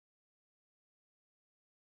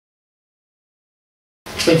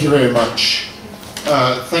Thank you very much.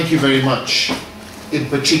 Thank you very much, in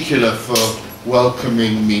particular, for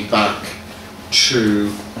welcoming me back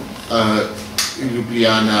to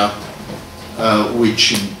Ljubljana,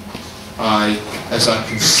 which as I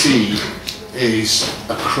can see, is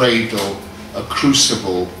a cradle, a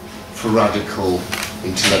crucible for radical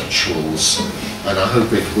intellectuals, and I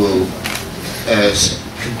hope it will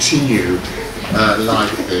continue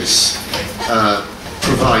like this,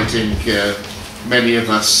 providing many of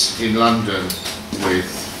us in London with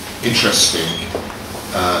interesting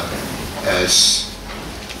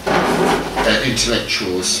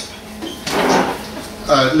intellectuals.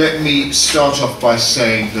 Let me start off by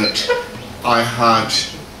saying that I had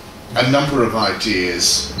a number of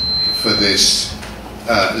ideas for this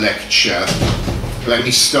lecture. Let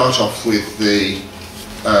me start off with the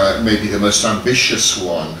maybe the most ambitious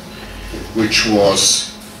one, which was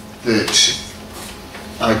that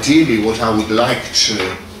ideally what I would like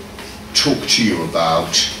to talk to you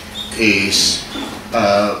about is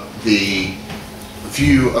the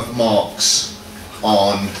view of Marx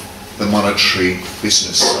on the monetary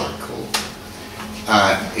business cycle.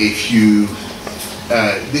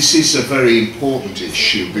 This is a very important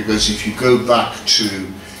issue, because if you go back to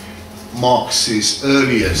Marx's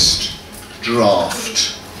earliest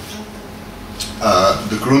draft,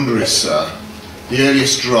 the Grundrisse, the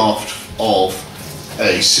earliest draft of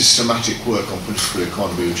a systematic work on political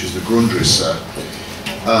economy, which is the Grundrisse,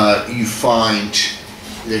 you find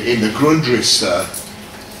that in the Grundrisse,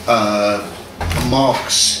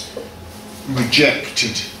 Marx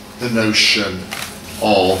rejected the notion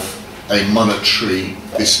of a monetary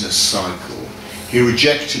business cycle. He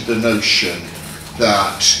rejected the notion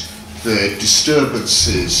that the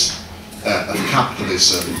disturbances of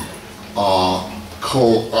capitalism are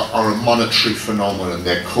a monetary phenomenon.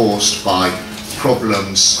 They're caused by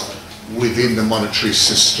problems within the monetary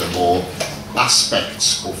system, or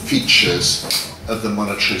aspects or features of the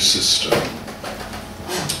monetary system.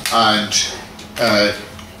 And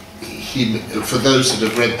for those that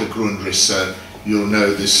have read the Grundrisse, you'll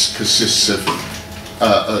know this consists of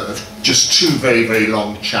just two very, very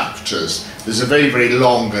long chapters. There's a very, very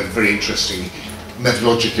long and very interesting,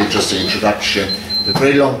 methodologically interesting introduction. A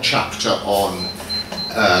very long chapter on,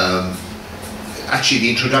 actually the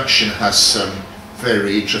introduction has some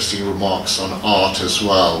very interesting remarks on art as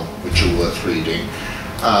well, which are worth reading.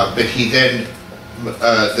 But he then,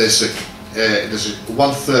 there's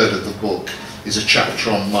 1/3 of the book is a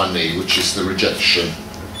chapter on money, which is the rejection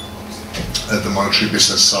of the monetary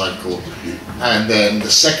business cycle. And then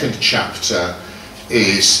the second chapter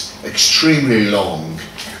is extremely long,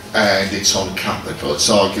 and it's on capital. It's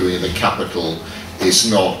arguing that capital is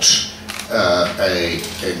not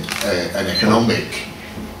an economic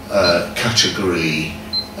category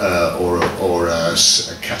or a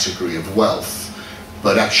category of wealth,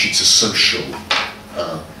 but actually it's a social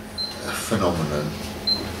phenomenon.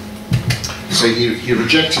 So he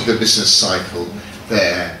rejected the business cycle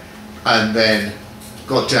there, and then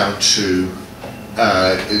got down to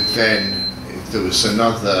then there was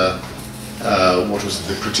another what was it,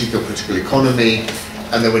 the critique of political economy,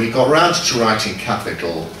 and then when he got around to writing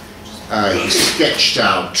Capital, he sketched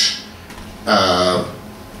out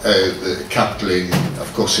Capital in,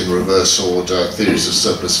 of course, in reverse order: Theories of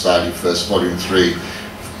Surplus Value first, Volume 3,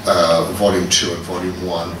 Volume 2, and Volume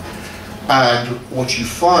 1. And what you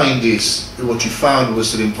found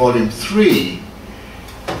was that in Volume 3,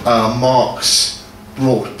 Marx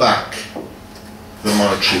brought back the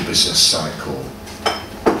monetary business cycle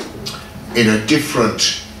in a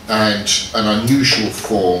different and an unusual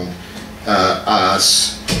form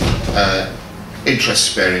as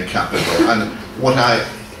interest-bearing capital. And what I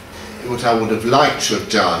would have liked to have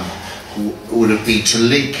done would have been to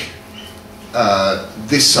link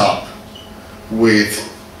this up with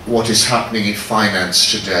what is happening in finance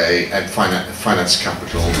today and finance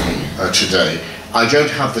capital today. I don't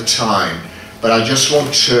have the time, but I just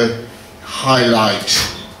want to highlight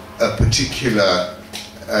a particular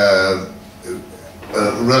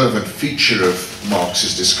relevant feature of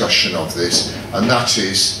Marx's discussion of this, and that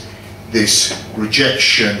is this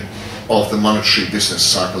rejection of the monetary business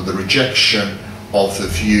cycle, the rejection of the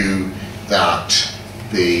view that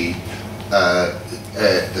the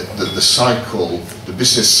cycle, the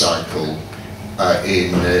business cycle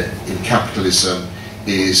in capitalism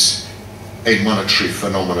is a monetary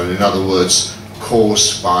phenomenon. In other words,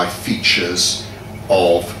 caused by features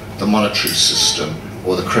of the monetary system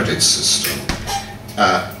or the credit system.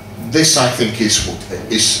 This, I think,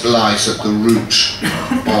 lies at the root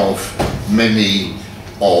of many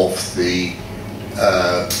of the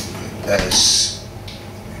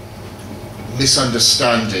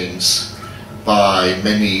misunderstandings by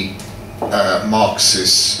many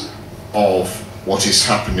Marxists of what is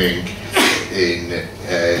happening in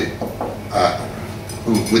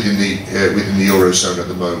within the eurozone at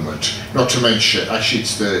the moment. Not to mention, actually,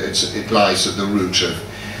 it lies at the root of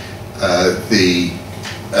the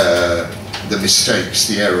mistakes,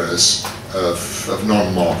 the errors of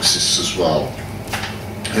non-Marxists as well.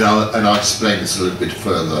 And I'll explain this a little bit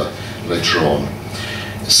further later on.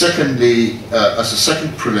 Secondly, as a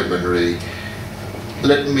second preliminary,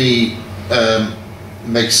 let me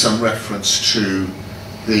make some reference to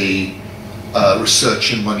the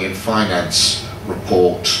Research in Money and Finance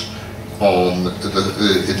report on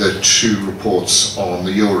the two reports on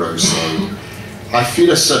the Eurozone. I feel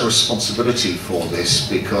a certain responsibility for this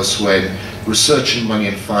because when Research in Money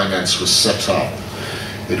and Finance was set up,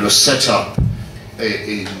 it was set up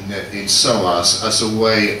in SOAS as a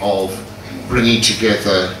way of bringing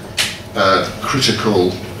together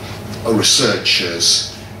critical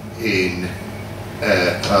researchers in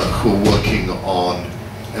who are working on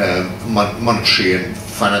monetary and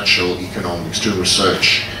financial economics, doing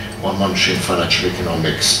research on monetary and financial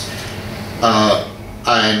economics,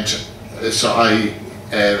 and so I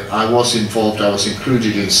was involved. I was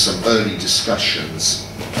included in some early discussions,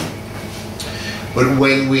 but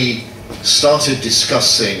when we started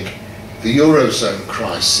discussing the Eurozone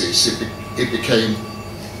crisis, it became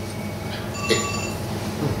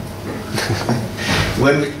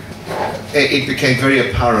it became very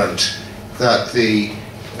apparent that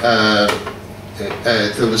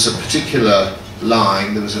there was a particular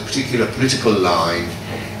line, there was a particular political line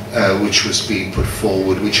which was being put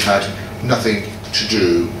forward, which had nothing to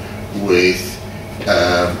do with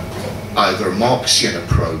either a Marxian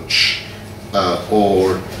approach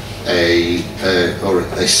or a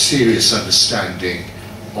serious understanding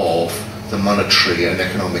of the monetary and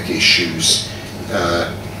economic issues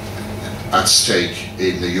at stake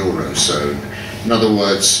in the Eurozone. In other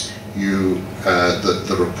words,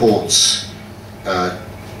 the reports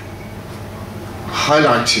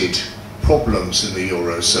highlighted problems in the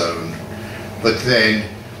Eurozone, but then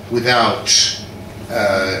without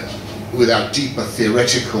deeper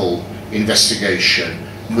theoretical investigation,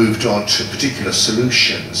 moved on to particular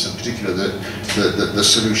solutions, in particular the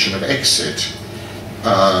solution of exit,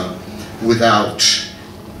 without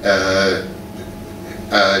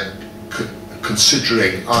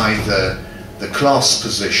considering either the class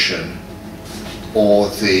position or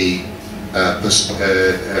the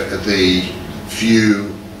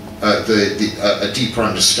view, a deeper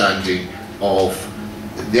understanding of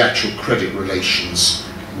the actual credit relations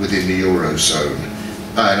within the Eurozone.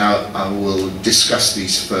 And I will discuss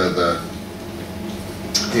these further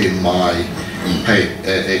in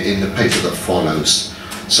the paper that follows.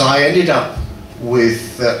 So I ended up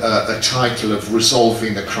with a title of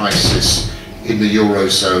Resolving the Crisis in the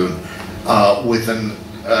Eurozone, with an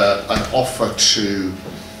offer to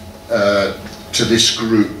this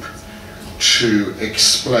group to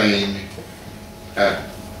explain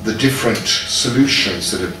the different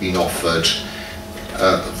solutions that have been offered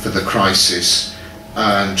for the crisis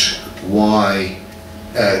and why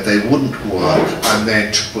they wouldn't work, and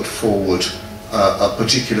then to put forward a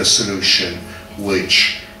particular solution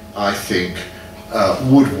which I think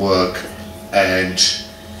would work and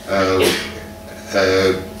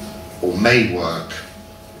or may work,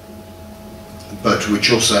 but which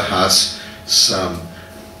also has some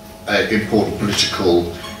important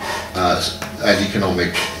political and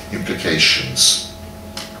economic implications.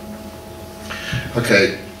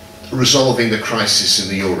 Okay, resolving the crisis in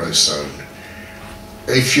the Eurozone.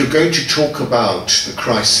 If you're going to talk about the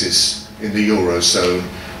crisis in the Eurozone,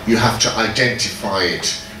 you have to identify it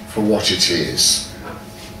for what it is.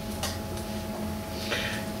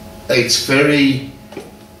 It's very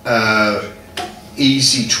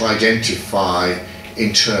easy to identify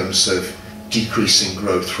in terms of decreasing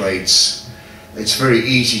growth rates. It's very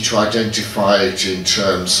easy to identify it in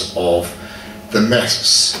terms of the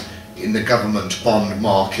mess in the government bond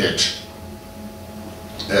market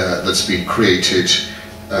that's been created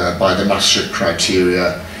by the Maastricht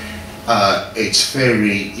criteria. It's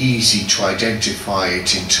very easy to identify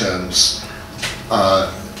it in terms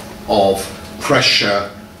of pressure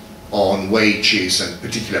on wages and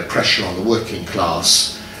particular pressure on the working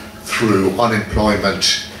class through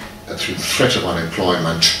unemployment, through the threat of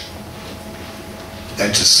unemployment,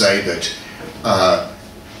 and to say that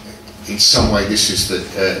in some way this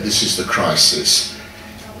is the crisis.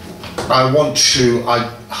 I want to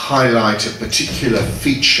highlight a particular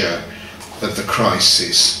feature of the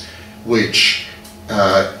crisis, which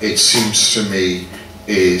it seems to me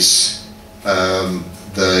is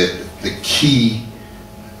the the key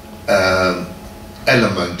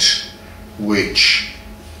element which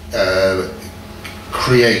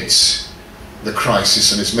creates the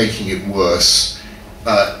crisis and is making it worse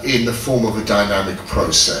in the form of a dynamic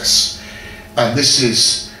process. And this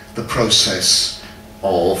is the process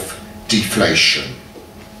of deflation.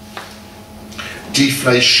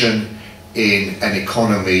 Deflation in an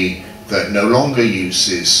economy that no longer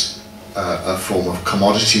uses a form of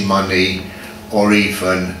commodity money, or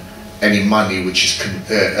even any money which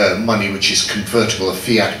is convertible, a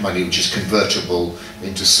fiat money which is convertible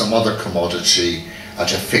into some other commodity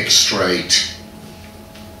at a fixed rate,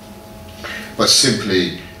 but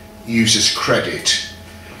simply uses credit.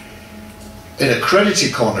 In a credit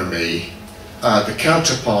economy, the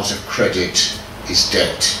counterpart of credit is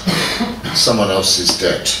debt, someone else's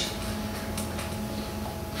debt.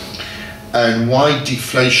 And why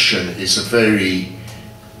deflation is a very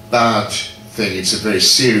bad thing, it's a very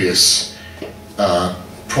serious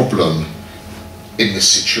problem in this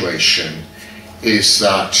situation, is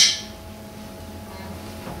that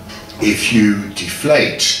if you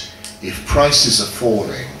deflate, if prices are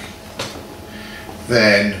falling,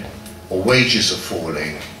 then, or wages are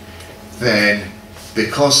falling, then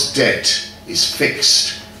because debt is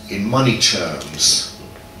fixed in money terms,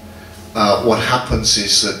 what happens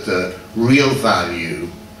is that the real value,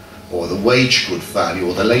 or the wage good value,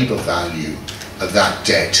 or the labour value of that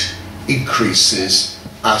debt increases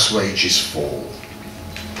as wages fall.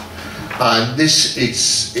 And this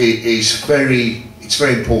it's very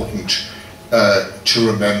important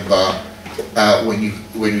to remember when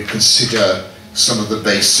you consider some of the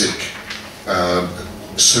basic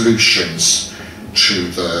solutions to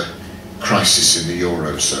the crisis in the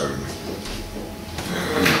Eurozone.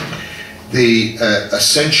 The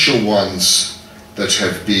essential ones that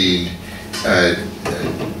have been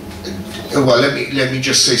well, let me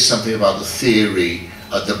just say something about the theory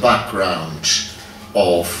at the background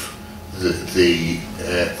of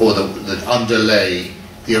that underlay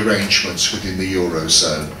the arrangements within the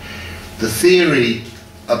Eurozone. The theory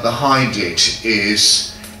behind it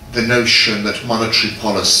is the notion that monetary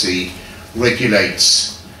policy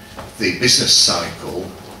regulates the business cycle,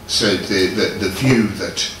 so the view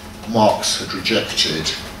that Marx had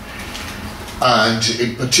rejected. And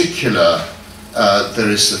in particular, there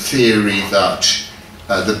is the theory that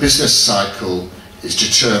the business cycle is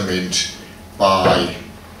determined by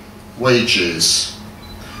wages,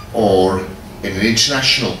 or in an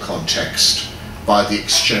international context, by the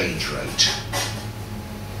exchange rate.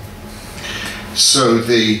 So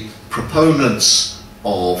the proponents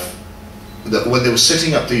of that, when they were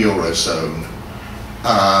setting up the Eurozone,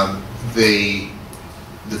 the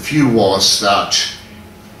view was that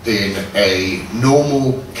in a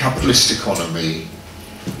normal capitalist economy,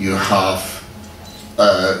 you have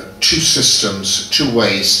two systems, two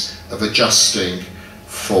ways of adjusting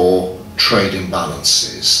for trade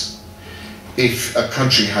imbalances. If a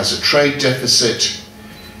country has a trade deficit,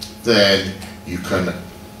 then you can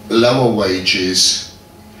lower wages,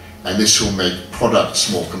 and this will make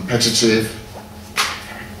products more competitive.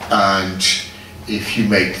 And if you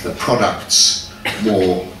make the products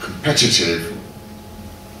more competitive,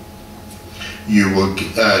 you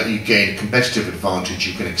gain a competitive advantage.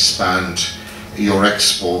 You can expand your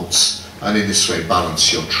exports, and in this way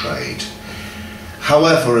balance your trade.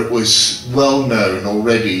 However, it was well known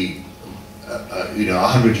already,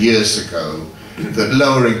 100 years ago, that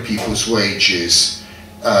lowering people's wages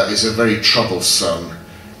is a very troublesome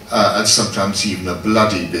and sometimes even a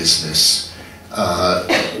bloody business.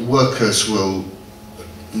 Workers will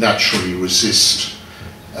naturally resist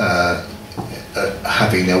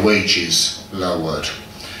having their wages lowered.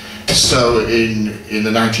 So in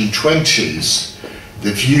the 1920s,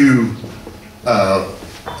 the view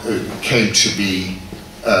came to be,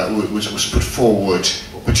 was put forward,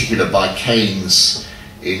 particularly by Keynes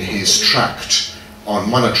in his tract on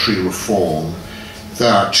monetary reform,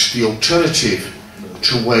 that the alternative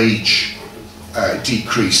to wage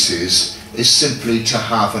decreases is simply to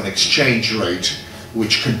have an exchange rate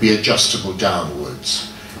which can be adjustable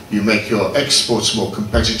downwards. You make your exports more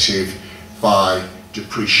competitive by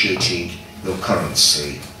depreciating your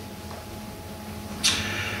currency.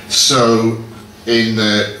 So when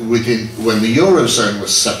the Eurozone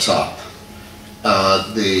was set up,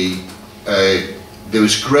 there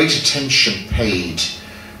was great attention paid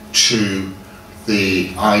to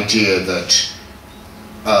the idea that,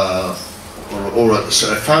 or a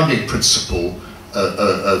founding principle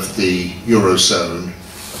of the Eurozone,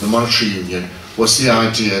 the monetary union, was the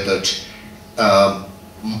idea that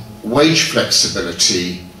wage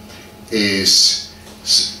flexibility is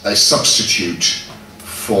a substitute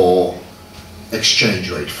for exchange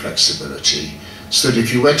rate flexibility, so that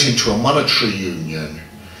if you went into a monetary union,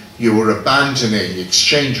 you were abandoning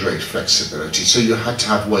exchange rate flexibility, so you had to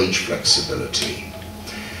have wage flexibility.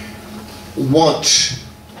 What,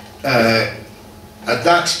 at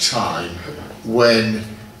that time, when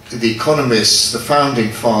the economists, the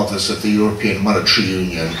founding fathers of the European Monetary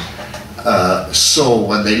Union, saw,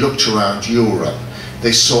 when they looked around Europe,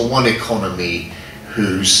 they saw one economy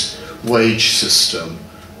whose wage system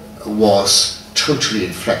was totally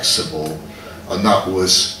inflexible, and that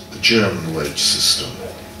was the German wage system.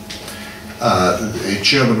 The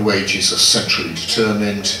German wages are centrally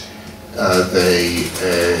determined.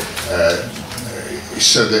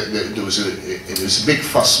 So there was a big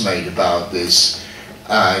fuss made about this,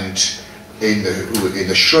 and in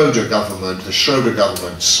the Schroeder government,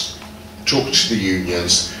 talked to the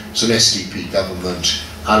unions. It was an SDP government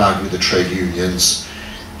allied with the trade unions,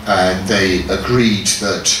 and they agreed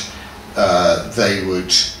that they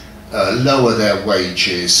would lower their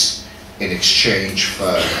wages in exchange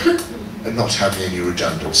for not having any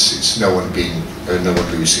redundancies, no one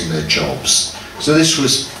losing their jobs. So this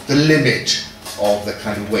was the limit of the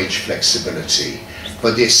kind of wage flexibility.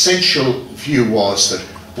 But the essential view was that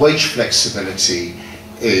wage flexibility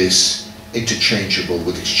is interchangeable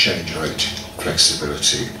with exchange rate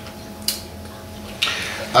flexibility.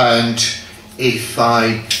 And if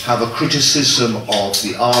I have a criticism of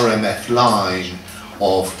the RMF line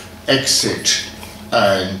of exit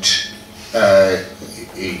and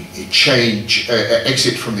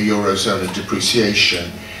exit from the Eurozone and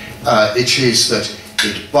depreciation, it is that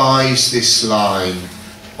it buys this line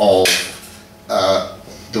of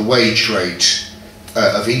the wage rate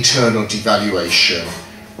of internal devaluation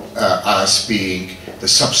as being the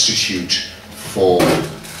substitute for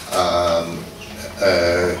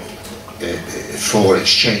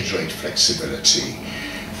exchange rate flexibility.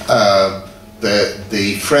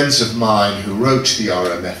 The friends of mine who wrote the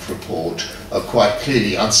RMF report are quite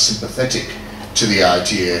clearly unsympathetic to the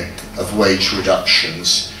idea of wage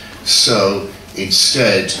reductions. So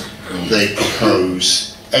instead, they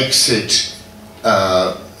propose exit,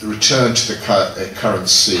 return to the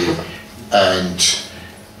currency, and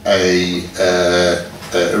a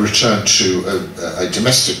return to a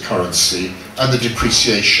domestic currency and the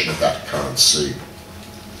depreciation of that currency.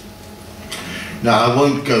 Now, I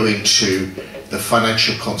won't go into the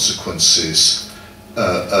financial consequences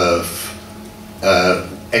of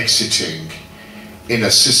exiting in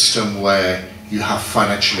a system where you have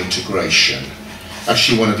financial integration.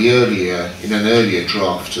 Actually, in an earlier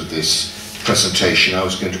draft of this presentation, I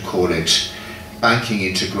was going to call it banking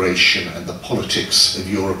integration and the politics of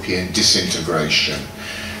European disintegration.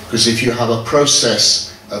 Because if you have a process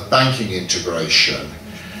of banking integration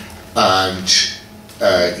and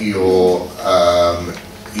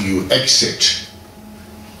you exit,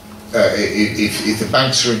 if the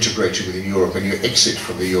banks are integrated within Europe and you exit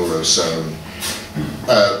from the Eurozone,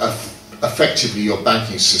 effectively your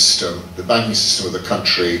banking system, the banking system of the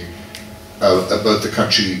country, both the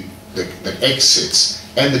country that exits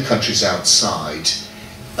and the countries outside,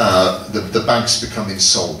 the banks become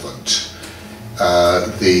insolvent.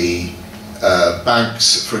 The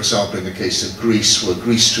banks, for example, in the case of Greece, were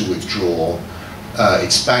Greece to withdraw,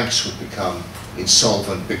 its banks would become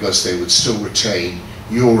insolvent because they would still retain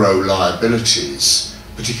euro liabilities,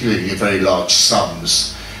 particularly very large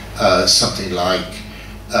sums, something like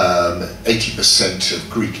 80% of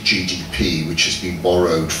Greek GDP, which has been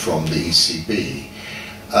borrowed from the ECB,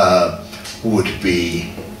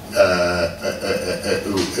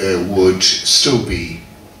 would still be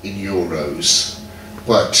in euros,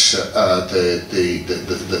 but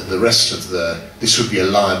the rest of this would be a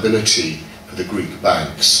liability for the Greek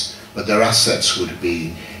banks, but their assets would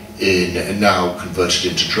be now converted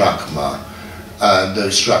into drachma, and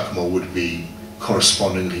those drachma would be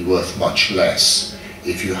correspondingly worth much less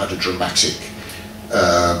if you had a dramatic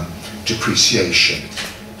depreciation.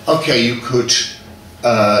 Okay, you could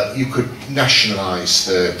nationalise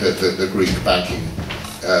the Greek banking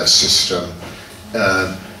system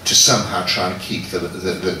to somehow try and keep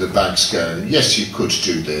the banks going. Yes, you could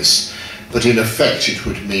do this, but in effect it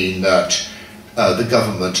would mean that the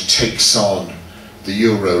government takes on the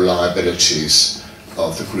euro liabilities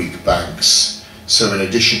of the Greek banks. So in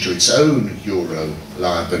addition to its own euro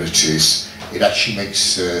liabilities, it actually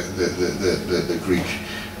makes the Greek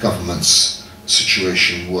government's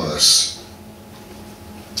situation worse.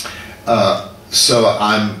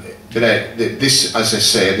 This, as I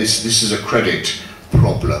say, this is a credit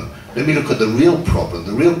problem. Let me look at the real problem.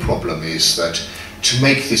 The real problem is that to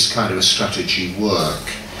make this kind of a strategy work,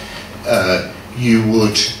 you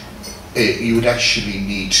would you would actually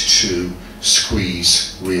need to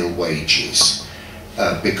squeeze real wages,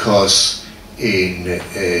 because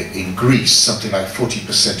in Greece something like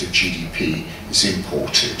 40% of GDP is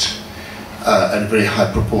imported, and a very high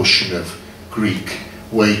proportion of Greek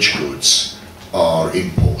wage goods are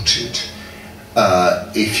imported.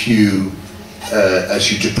 If you,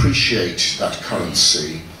 as you depreciate that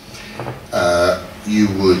currency, you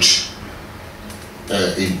would,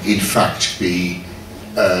 in fact, be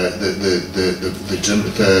the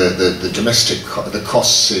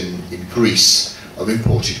costs in Greece of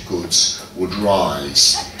imported goods would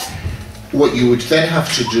rise. What you would then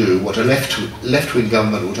have to do, what a left-wing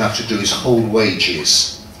government would have to do, is hold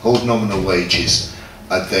wages, hold nominal wages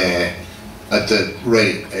at the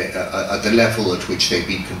level at which they've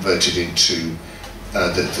been converted into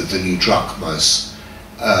the new drachmas.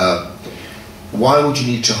 Why would you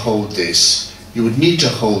need to hold this? You would need to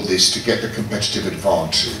hold this to get the competitive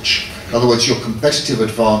advantage. In other words, your competitive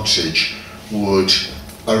advantage would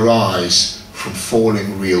arise from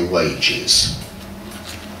falling real wages.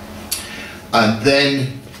 And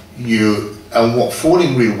then what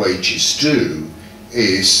falling real wages do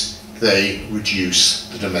is they reduce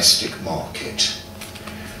the domestic market.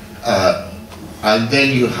 And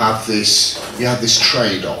then you have this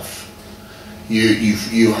trade-off.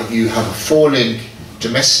 You have a falling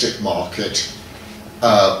domestic market,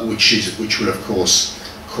 which will of course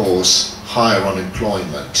cause higher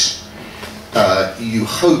unemployment. You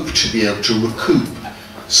hope to be able to recoup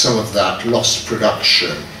some of that lost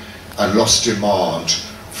production and lost demand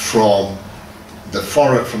from the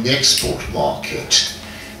export market,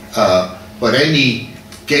 but any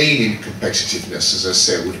gain in competitiveness, as I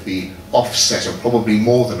say, would be offset, and probably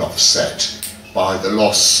more than offset, by the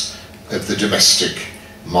loss of the domestic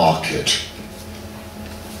market.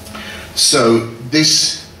 So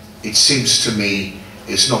this, it seems to me,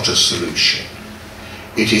 is not a solution.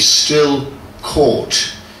 It is still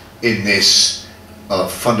caught in this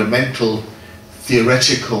fundamental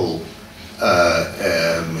theoretical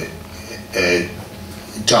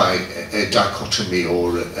dichotomy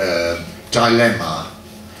or dilemma,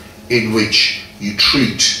 in which you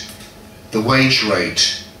treat the wage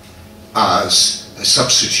rate as a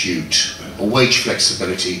substitute, or wage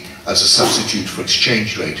flexibility as a substitute for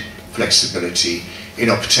exchange rate flexibility in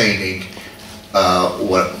obtaining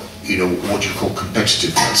what you call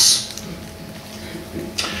competitiveness.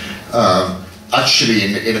 Actually,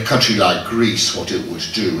 in a country like Greece, what it would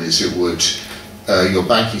do is your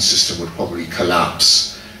banking system would probably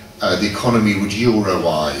collapse. The economy would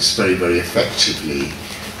Euroize very, very effectively.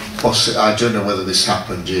 I don't know whether this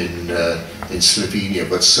happened in Slovenia,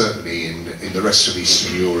 but certainly in the rest of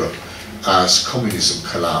Eastern Europe, as communism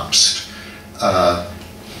collapsed,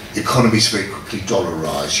 economies very quickly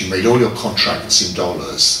dollarized. You made all your contracts in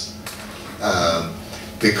dollars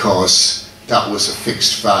because that was a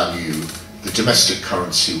fixed value. The domestic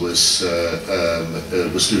currency was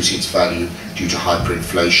losing its value due to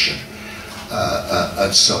hyperinflation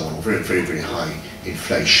and so on, very, very, very high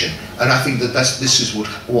inflation. And I think that this is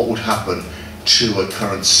what would happen to a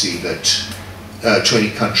currency to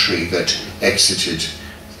any country that exited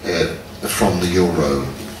from the euro.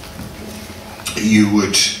 You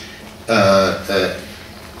would,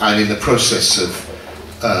 and in the process of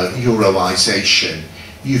euroization,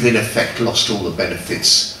 you've in effect lost all the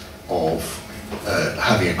benefits of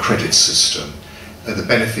having a credit system. The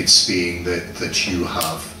benefits being that you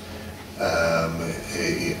have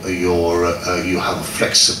you have a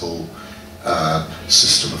flexible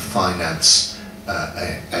system of finance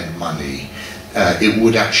and money. It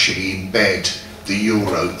would actually embed the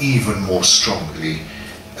euro even more strongly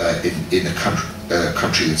in a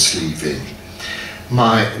country that's leaving.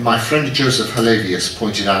 My friend Joseph Halevius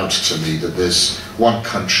pointed out to me that there's one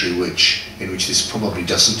country in which this probably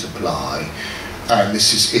doesn't apply, and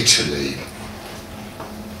this is Italy,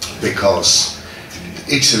 because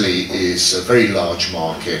Italy is a very large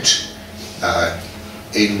market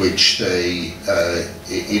in which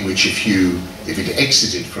if it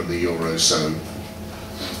exited from the eurozone,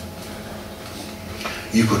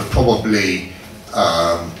 you could probably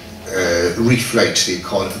reflate the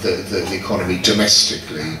economy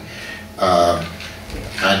domestically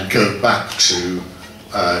and go back to,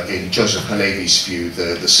 in Joseph Halevi's view,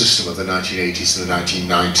 the system of the 1980s and the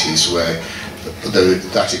 1990s, where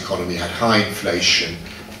that economy had high inflation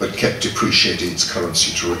but kept depreciating its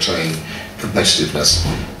currency to retain competitiveness.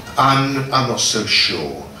 I'm not so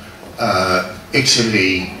sure.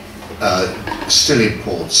 Italy still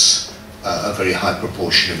imports a very high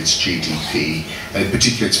proportion of its GDP, and in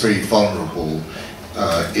particular it's very vulnerable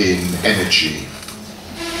in energy.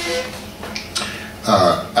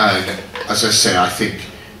 And as I say, I think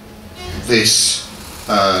this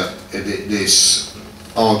this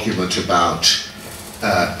argument about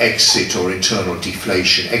exit or internal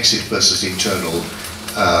deflation, exit versus internal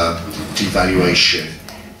devaluation,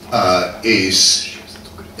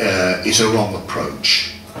 is a wrong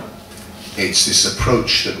approach. It's this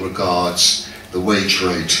approach that regards the wage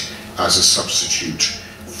rate as a substitute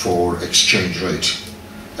for exchange rate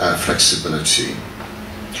flexibility.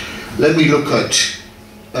 Let me look at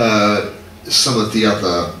some of the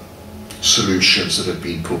other solutions that have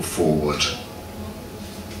been put forward.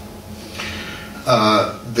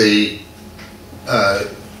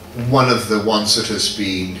 One of the ones that has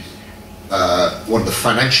been one of the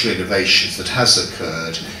financial innovations that has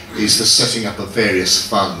occurred is the setting up of various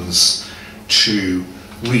funds to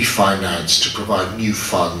refinance, to provide new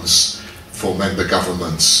funds for member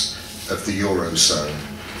governments of the Eurozone.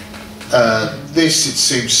 This, it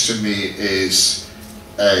seems to me, is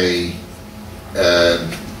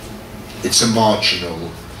it's a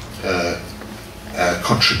marginal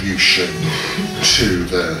contribution to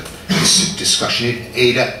the discussion.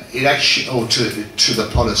 It actually, or to the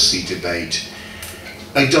policy debate.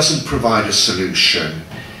 It doesn't provide a solution.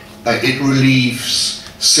 It relieves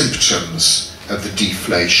symptoms of the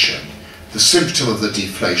deflation. The symptom of the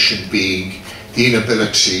deflation being the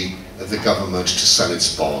inability of the government to sell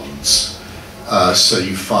its bonds. So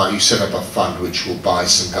you set up a fund which will buy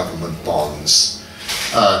some government bonds.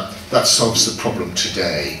 That solves the problem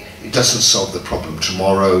today. It doesn't solve the problem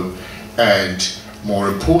tomorrow, and more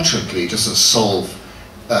importantly, it doesn't solve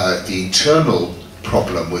the internal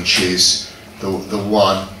problem, which is the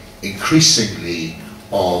one increasingly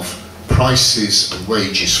of prices and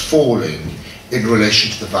wages falling in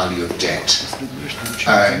relation to the value of debt,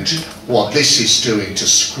 and what this is doing to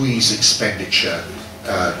squeeze expenditure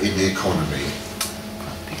in the economy.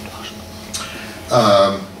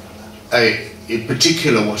 In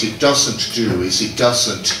particular, what it doesn't do is it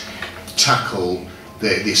doesn't tackle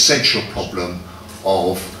the essential problem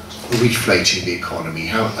of reflating the economy.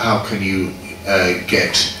 How can you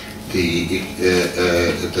get the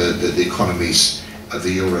economies of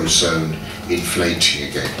the Eurozone inflating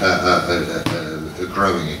again,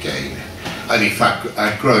 growing again, and in fact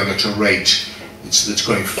growing at a rate that's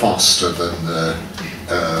growing faster than the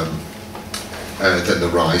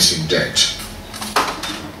rise in debt,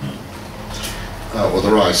 or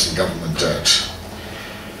the rise in government debt.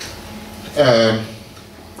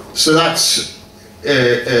 So that's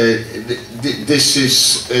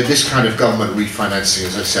this kind of government refinancing.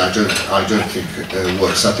 As I say, I don't think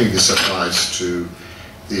works. I think this applies to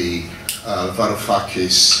the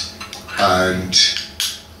Varoufakis and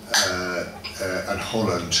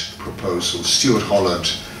Holland proposal. Stuart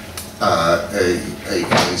Holland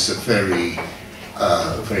is a very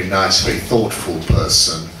nice, very thoughtful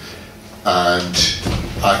person, and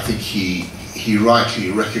I think he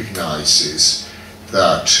rightly recognises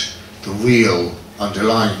that the real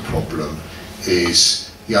underlying problem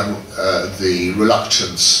is the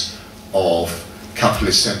reluctance of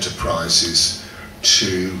capitalist enterprises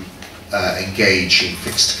to engage in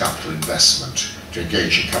fixed capital investment, to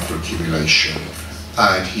engage in capital accumulation,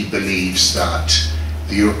 and he believes that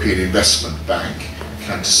the European Investment Bank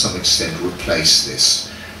can to some extent replace this.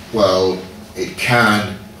 Well, it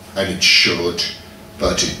can and it should,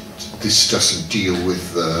 but this doesn't deal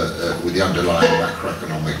with the underlying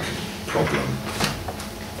macroeconomic problem.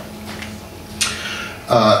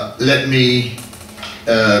 Let me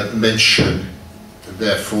mention,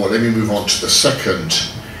 therefore, let me move on to the second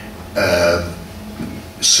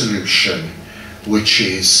solution, which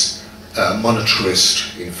is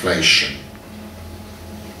monetarist inflation.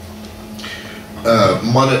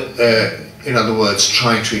 In other words,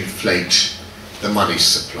 trying to inflate the money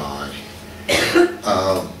supply.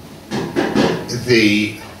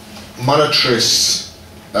 The monetarists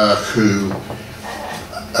who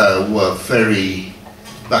were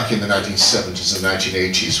back in the 1970s and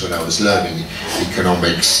 1980s when I was learning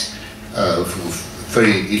economics, a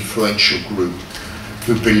very influential group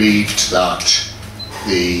who believed that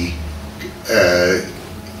the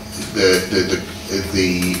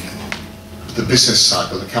business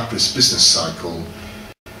cycle, the capitalist business cycle,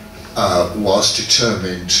 was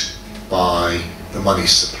determined by the money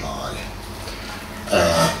supply.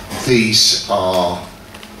 These are,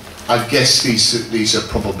 I guess, these are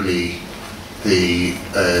probably the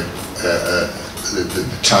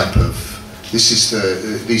type of, these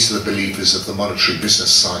are the believers of the monetary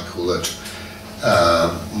business cycle that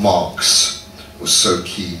Marx was so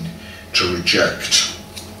keen to reject.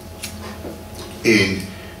 In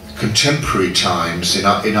contemporary times, in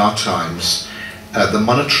our times, the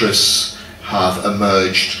monetarists have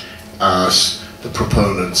emerged as the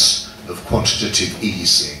proponents of quantitative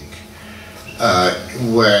easing,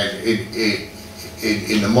 when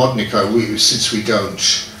in the modern economy, since we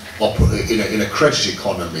don't operate in a credit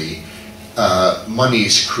economy, money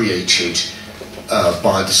is created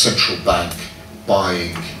by the central bank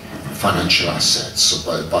buying financial assets,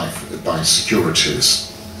 or buying securities.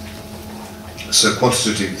 So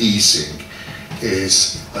quantitative easing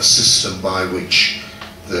is a system by which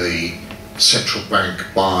the central bank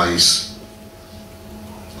buys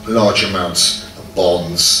large amounts of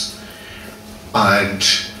bonds, and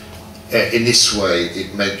in this way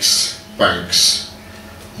it makes banks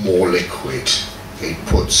more liquid. It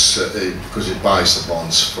puts because it buys the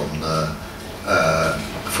bonds from the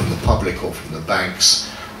public or from the banks,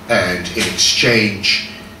 and in exchange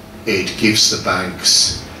it gives the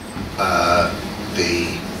banks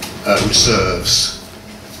the reserves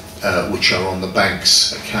which are on the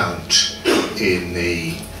bank's account in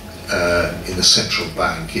the central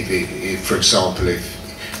bank. If for example,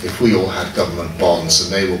 if we all had government bonds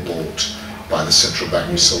and they were bought by the central bank,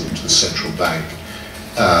 we sold them to the central bank,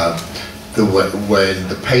 when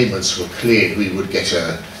the payments were cleared, we would get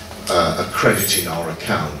a credit in our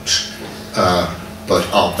account, but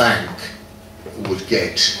our bank would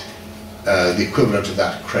get the equivalent of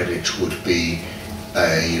that credit would be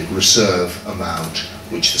a reserve amount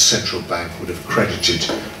which the central bank would have credited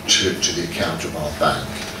to the account of our bank.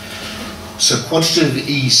 So quantitative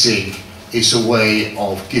easing is a way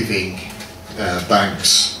of giving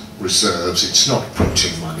banks reserves. It's not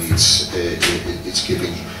printing money, it's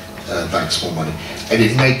giving banks more money, and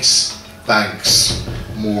it makes banks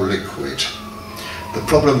more liquid. The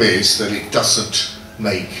problem is that it doesn't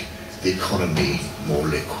make the economy more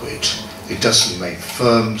liquid. It doesn't make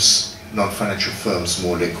firms, non-financial firms,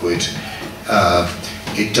 more liquid.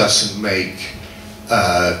 It doesn't make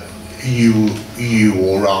you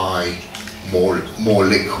or I more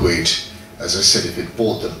liquid. As I said, if it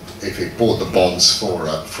bought the bonds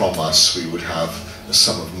from us, we would have a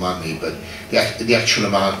sum of money. But the actual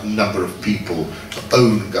number of people who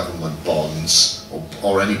own government bonds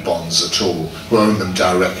or any bonds at all, who own them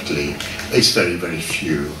directly, is very, very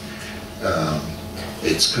few.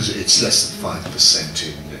 It's because it's less than 5%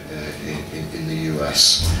 in the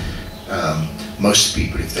US. Most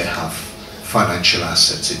people, if they have financial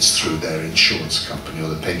assets, it's through their insurance company or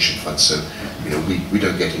the pension fund. So, we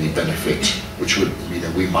don't get any benefit, which would,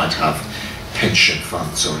 we might have pension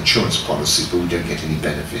funds or insurance policies, but we don't get any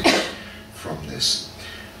benefit from this.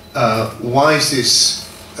 Why is this?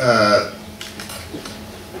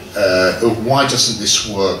 Why doesn't this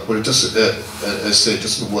work? Well, it doesn't. As I say, it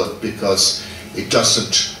doesn't work because it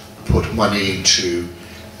doesn't put money into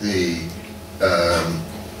the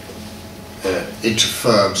into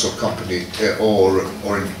firms or company or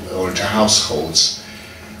into households,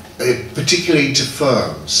 particularly into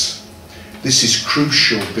firms. This is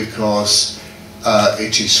crucial because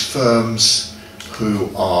it is firms who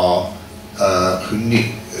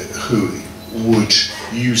would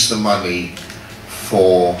use the money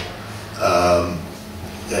for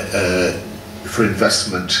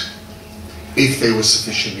investment if they were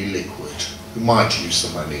sufficiently liquid. Who might use the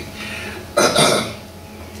money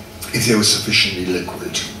if they were sufficiently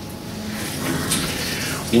liquid.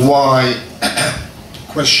 Why?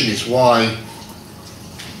 Question is why.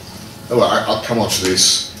 Oh, I'll come on to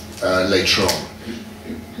this later on.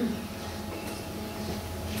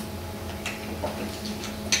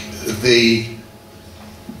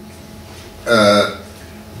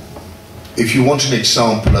 If you want an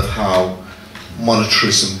example of how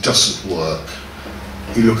monetarism doesn't work,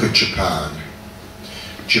 you look at Japan.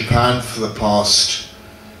 Japan, for the past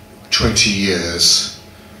 20 years,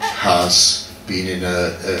 has been in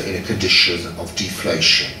a condition of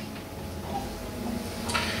deflation.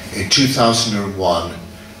 In 2001,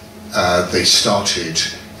 they started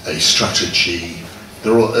a strategy.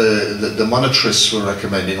 The monetarists were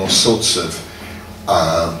recommending all sorts of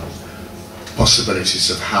possibilities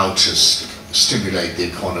of how to stimulate the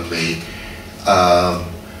economy.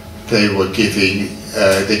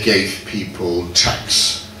 They gave people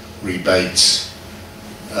tax rebates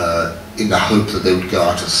in the hope that they would go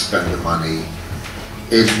out and spend the money.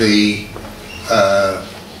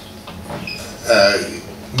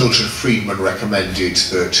 Milton Friedman recommended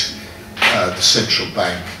that the central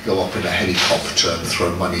bank go up in a helicopter and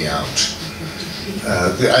throw money out.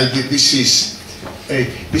 This is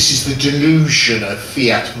the delusion of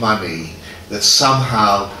fiat money, that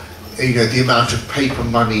somehow the amount of paper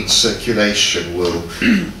money in circulation will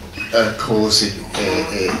cause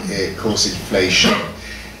inflation.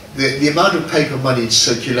 The amount of paper money in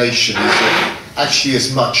circulation is actually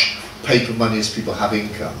as much paper money as people have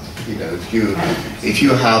income. You know, if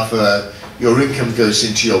you have your income goes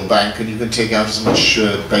into your bank and you can take out as much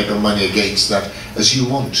paper money against that as you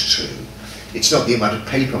want to. It's not the amount of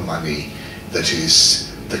paper money that is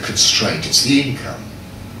the constraint, it's the income.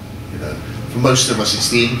 You know, for most of us it's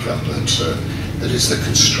the income that is the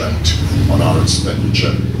constraint on our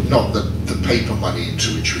expenditure, not the paper money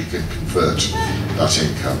into which we can convert that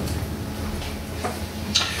income.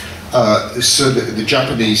 So the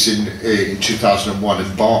Japanese in 2001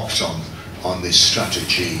 embarked on this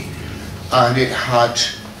strategy, and it had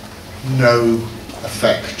no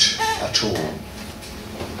effect at all.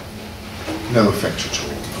 No effect at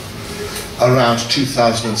all. Around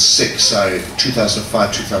 2006,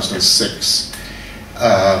 2005, 2006,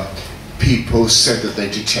 people said that they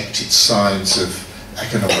detected signs of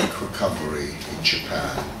economic recovery in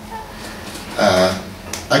Japan.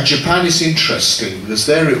 And Japan is interesting because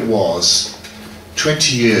there it was,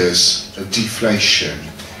 20 years of deflation,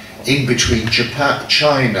 in between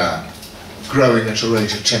China growing at a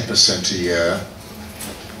rate of 10% a year,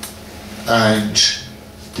 and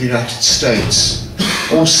the United States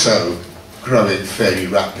also growing fairly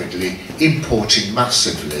rapidly, importing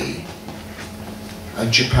massively,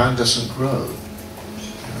 and Japan doesn't grow.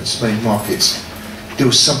 Its main markets. There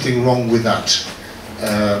was something wrong with that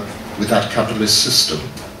capitalist system.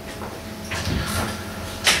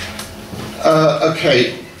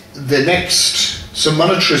 Okay, the next, so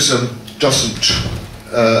monetarism doesn't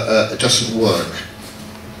work.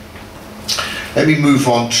 Let me move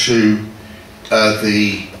on to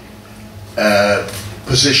the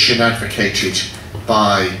position advocated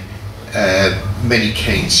by many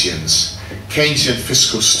Keynesians. Keynesian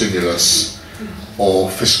fiscal stimulus or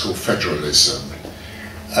fiscal federalism.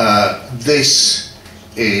 This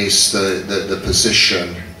is the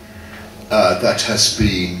position that has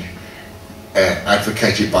been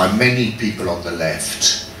advocated by many people on the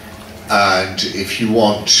left, and if you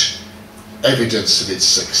want evidence of its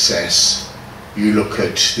success, you look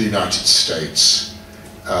at the United States.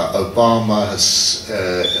 Obama has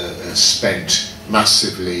spent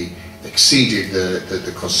massively, exceeded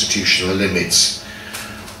the constitutional limits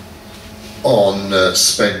on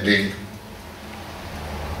spending,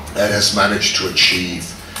 and has managed to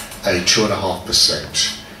achieve a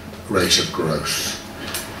 2.5% rate of growth.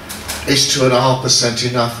 Is 2.5%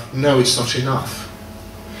 enough? No, it's not enough.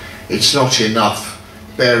 It's not enough,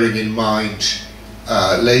 bearing in mind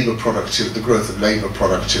labour productivity, the growth of labour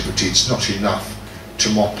productivity. It's not enough to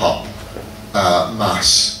mop up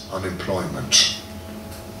mass unemployment.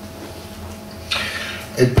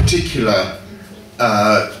 In particular,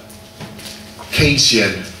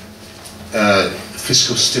 Keynesian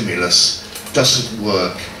fiscal stimulus doesn't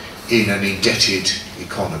work in an indebted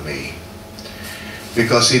economy,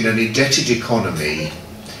 because in an indebted economy,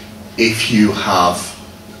 if you have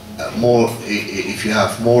more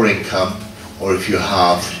income, or if you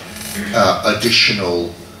have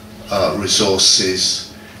additional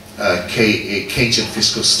resources, Keynesian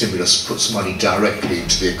fiscal stimulus puts money directly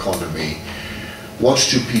into the economy. What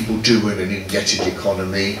do people do in an indebted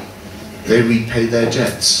economy? They repay their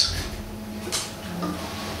debts.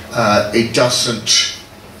 It doesn't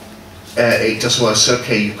work. So,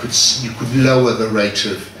 okay, you could lower the rate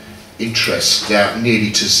of interest down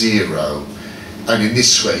nearly to zero, and in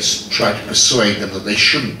this way try to persuade them that they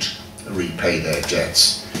shouldn't repay their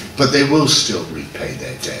debts, but they will still repay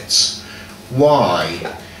their debts. Why?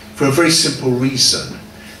 For a very simple reason,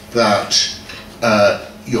 that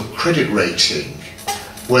your credit rating,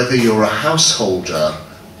 whether you're a householder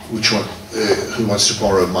who wants to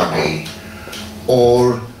borrow money,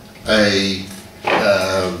 or a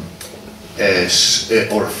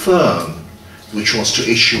firm which wants to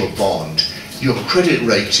issue a bond, your credit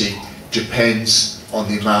rating depends on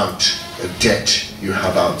the amount of debt you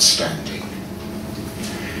have outstanding.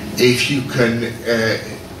 If you can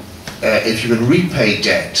repay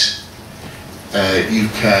debt, you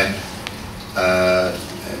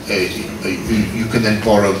can then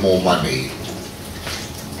borrow more money.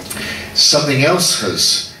 Something else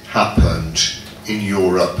has happened in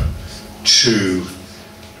Europe to,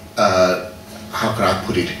 how can I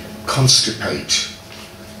put it, constipate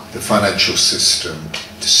the financial system,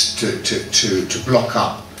 to block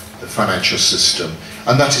up the financial system,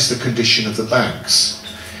 and that is the condition of the banks.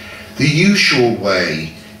 The usual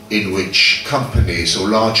way in which companies or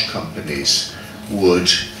large companies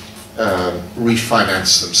would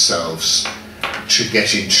refinance themselves to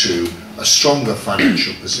get into a stronger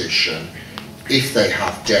financial position if they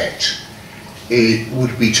have debt, it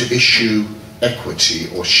would be to issue equity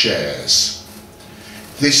or shares.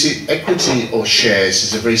 This equity or shares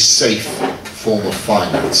is a very safe form of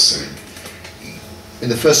financing. in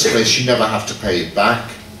the first place, you never have to pay it back.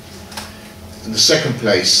 In the second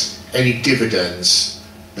place, any dividends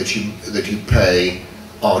that you pay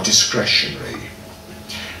are discretionary.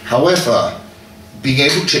 However, being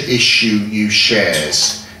able to issue new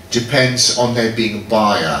shares depends on there being a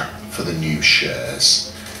buyer for the new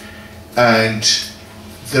shares. And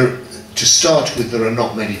to start with, there are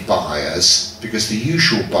not many buyers, because the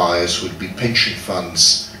usual buyers would be pension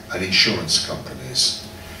funds and insurance companies.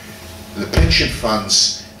 The pension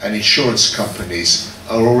funds and insurance companies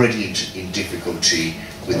are already in difficulty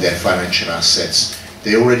with their financial assets.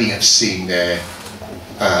 They already have seen their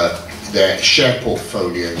share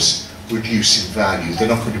portfolios reduce in value. They're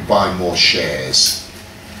not going to buy more shares.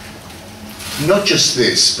 Not just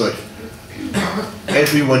this, but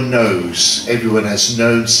everyone has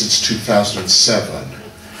known since 2007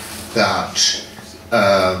 that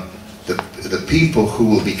the people who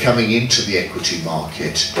will be coming into the equity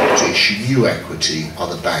market to issue new equity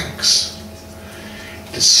are the banks.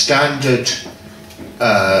 The standard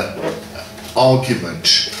argument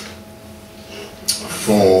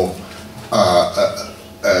for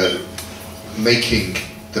making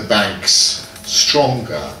the banks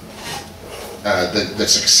stronger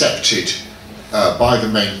that's accepted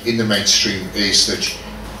in the mainstream is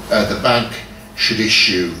that the bank should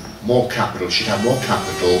issue more capital, should have more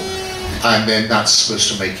capital, and then that's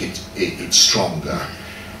supposed to make it stronger.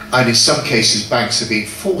 And in some cases, banks are being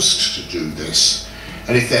forced to do this.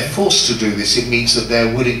 And if they're forced to do this, it means that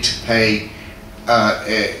they're willing to pay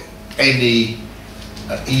any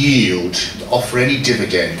yield, offer any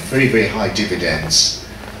dividend, very, very high dividends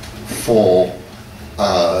for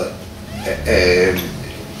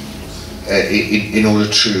in order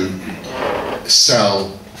to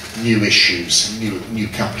sell new issues, new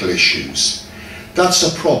capital issues. That's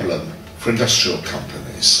a problem for industrial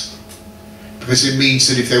companies, because it means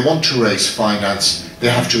that if they want to raise finance, they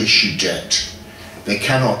have to issue debt. They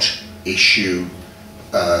cannot issue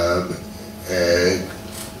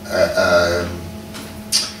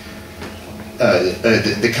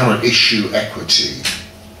they cannot issue equity.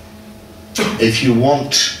 If you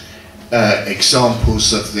want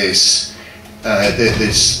examples of this,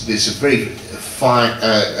 there's a very fine.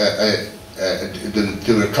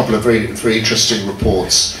 There were a couple of very interesting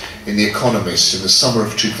reports in the Economist in the summer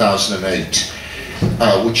of 2008,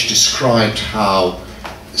 which described how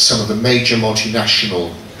some of the major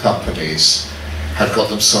multinational companies had got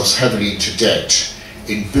themselves heavily into debt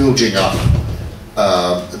in building up.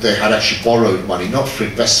 They had actually borrowed money, not for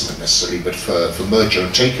investment necessarily, but for merger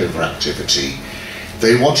and takeover activity.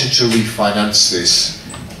 They wanted to refinance this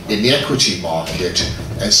in the equity market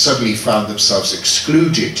and suddenly found themselves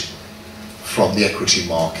excluded from the equity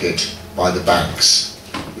market by the banks,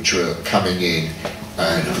 which were coming in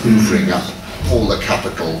and hoovering up all the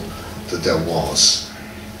capital that there was.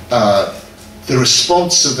 The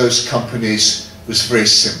response of those companies was very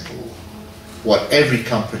simple. What every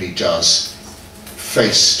company does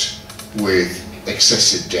faced with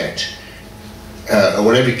excessive debt, or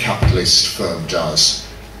what every capitalist firm does,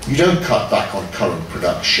 you don't cut back on current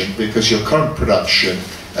production, because your current production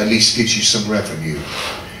at least gives you some revenue.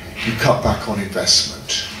 You cut back on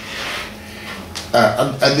investment.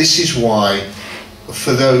 And this is why,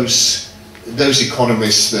 for those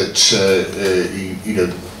economists that, you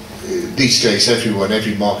know, these days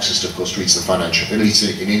every Marxist of course reads the financial, at least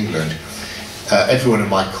in England, every one of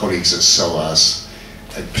my colleagues at SOAS,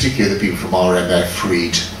 and particularly the people from RMF,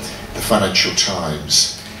 read the Financial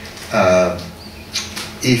Times.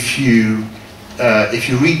 If you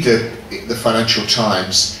read the Financial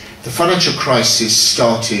Times, the financial crisis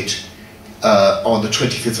started on the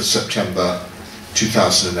 25th of September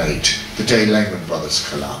 2008, the day Lehman Brothers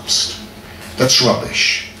collapsed. That's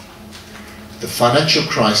rubbish. The financial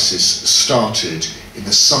crisis started in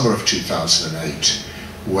the summer of 2008,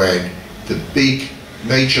 when the big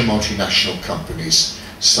major multinational companies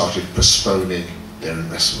started postponing their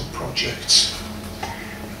investment projects.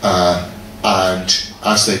 And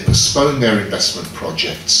as they postpone their investment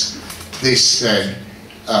projects, this then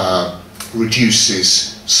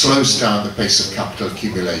slows down the pace of capital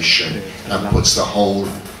accumulation and puts the whole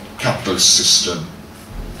capitalist system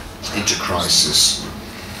into crisis.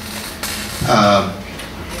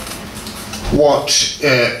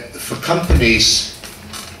 For companies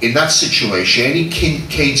in that situation, any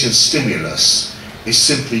Keynesian stimulus is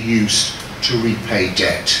simply used to repay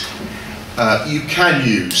debt. You can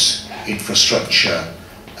use infrastructure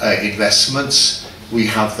investments. We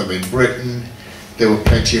have them in Britain. There were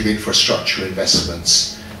plenty of infrastructure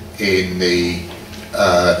investments in the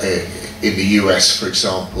US, for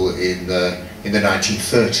example, in the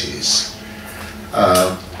 1930s.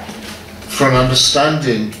 For an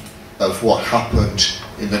understanding of what happened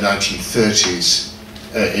in the 1930s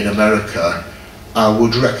in America, I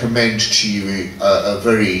would recommend to you a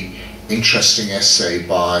very interesting essay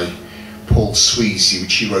by Paul Sweezy,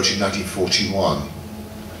 which he wrote in 1941.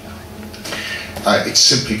 It's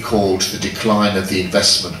simply called The Decline of the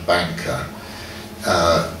Investment Banker.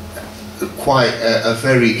 Quite a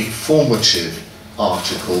very informative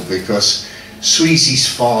article, because Sweezy's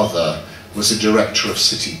father was a director of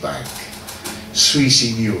Citibank.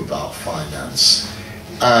 Sweezy knew about finance,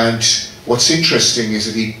 and what's interesting is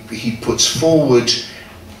that he puts forward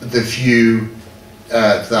the view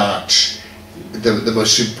that the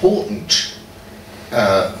most important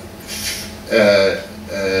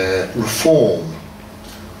reform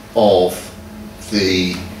of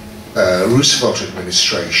the Roosevelt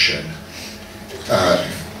administration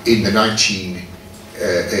in the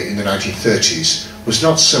 1930s was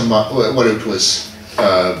not so much, well, it was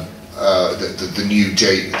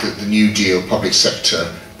the New Deal public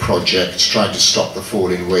sector projects, trying to stop the fall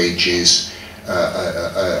in wages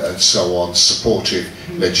and so on, supportive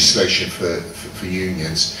legislation for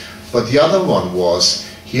unions. But the other one was,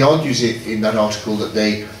 he argues it in that article, that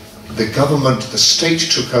the state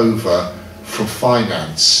took over from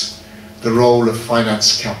finance the role of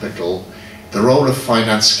finance capital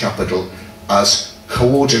as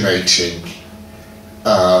coordinating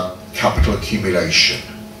capital accumulation.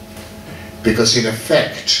 Because in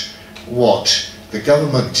effect, what the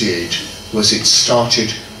government did was it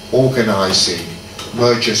started organising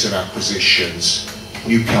mergers and acquisitions,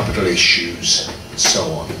 new capital issues, and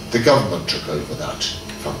so on. The government took over that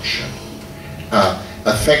function.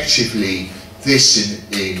 Effectively, this,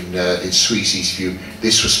 in Sweezy's view,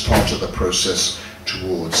 this was part of the process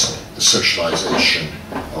towards the socialisation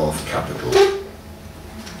of capital.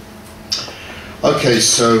 Okay,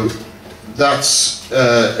 so that's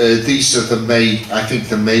these are the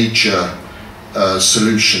major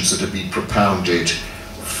solutions that have been propounded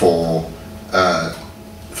for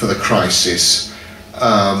the crisis.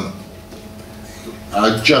 I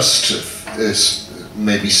just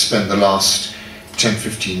maybe spend the last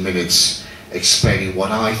 10-15 minutes explaining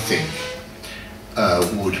what I think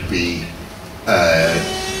would be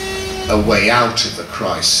a way out of the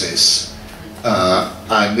crisis,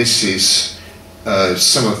 and this is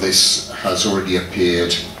some of this has already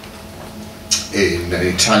appeared in an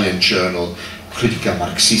Italian journal, Critica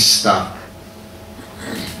Marxista,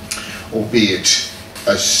 albeit,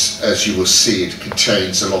 as you will see, it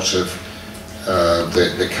contains a lot of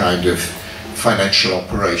the kind of financial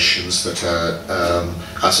operations that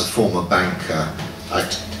as a former banker, I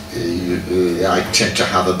tend to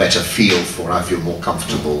have a better feel for, I feel more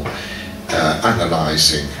comfortable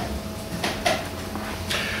analysing.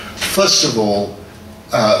 First of all,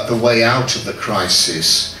 the way out of the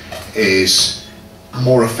crisis is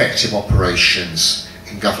more effective operations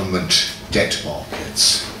in government debt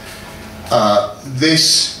markets.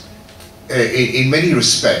 This, in many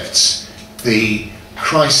respects, the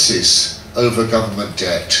crisis over government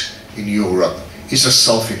debt in Europe is a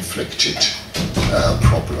self-inflicted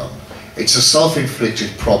problem. It's a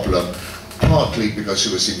self-inflicted problem partly because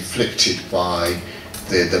it was inflicted by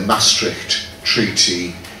the Maastricht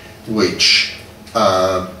Treaty, which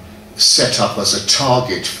set up as a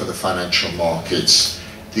target for the financial markets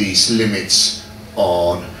these limits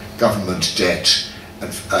on government debt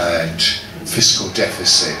and fiscal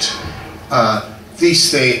deficit.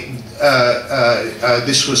 This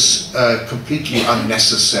was completely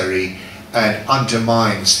unnecessary and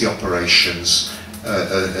undermines the operations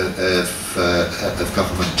of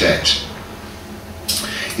government debt.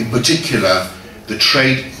 In particular, the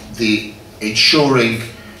ensuring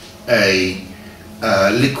a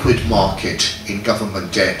liquid market in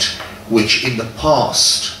government debt, which in the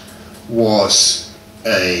past was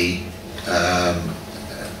it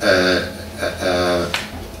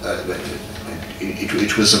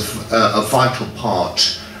was a vital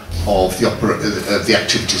part of the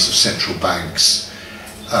activities of central banks.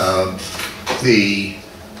 The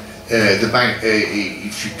bank,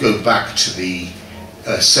 if you go back to the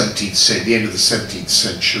 17th century, the end of the 17th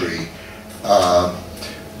century,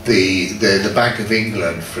 the Bank of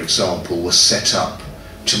England, for example, was set up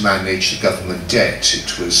to manage the government debt.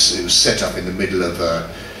 It was set up in the middle of a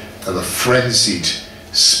frenzied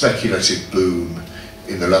speculative boom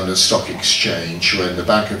in the London Stock Exchange, when the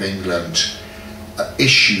Bank of England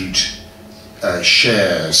issued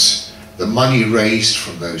shares. The money raised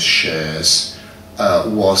from those shares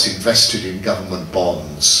was invested in government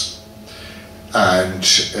bonds, and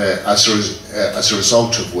as a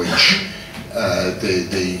result of which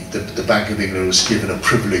the Bank of England was given a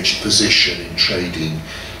privileged position in trading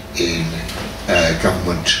in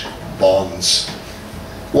government bonds.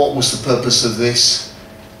 What was the purpose of this?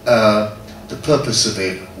 The purpose of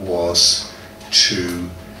it was to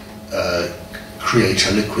create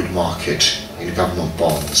a liquid market in government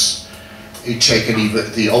bonds. You'd taken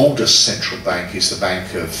even the oldest central bank is the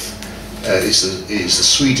bank of is the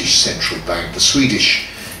Swedish central bank. The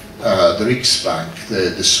Riksbank,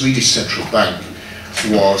 the Swedish central bank,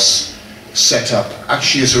 was set up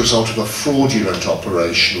actually as a result of a fraudulent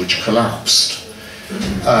operation which collapsed.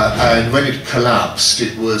 And when it collapsed,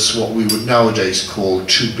 it was what we would nowadays call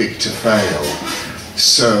too big to fail.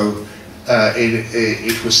 So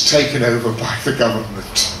it was taken over by the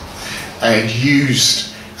government and used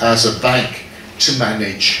as a bank to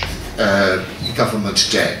manage government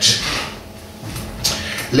debt.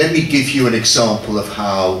 Let me give you an example of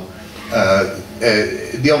how,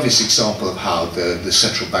 the obvious example of how the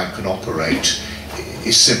central bank can operate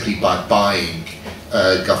is simply by buying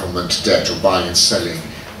government debt, or buying and selling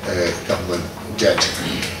government debt.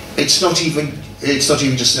 It's not even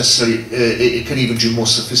just necessarily. It can even do more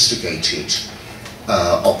sophisticated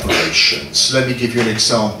operations. Let me give you an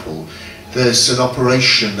example. There's an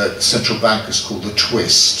operation that central bankers call the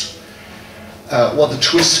twist. What the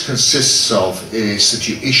twist consists of is that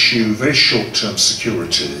you issue very short-term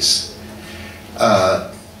securities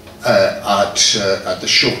at the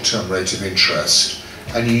short-term rate of interest,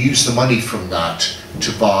 and you use the money from that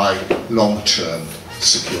to buy long-term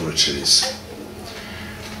securities.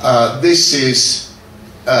 This is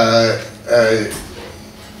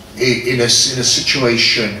in a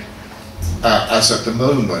situation as at the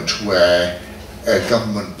moment where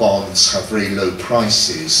government bonds have very low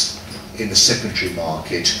prices in the secondary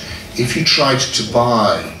market. If you tried to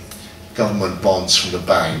buy government bonds from the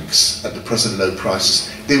banks at the present low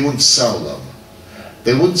prices, they wouldn't sell them.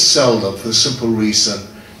 They wouldn't sell them for the simple reason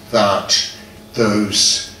that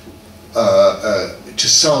those, to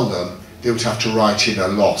sell them, they would have to write in a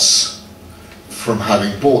loss from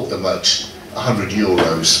having bought them at 100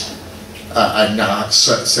 euros and now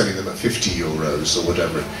selling them at 50 euros or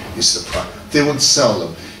whatever is the price. They wouldn't sell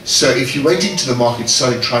them. So if you went into the market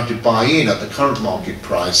trying to buy in at the current market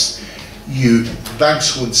price,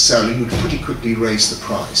 banks wouldn't sell, and you would pretty quickly raise the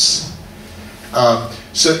price.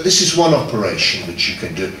 So this is one operation which you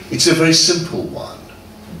can do. It's a very simple one.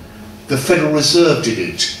 The Federal Reserve did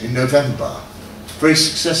it in November, very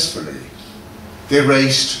successfully. They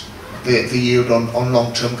raised the yield on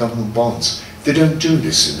long-term government bonds. They don't do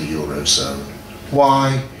this in the Eurozone.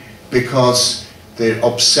 Why? Because they're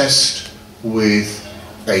obsessed with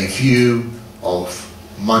a view of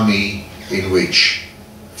money in which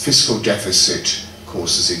fiscal deficit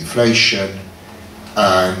causes inflation,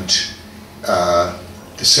 and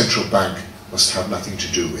the central bank must have nothing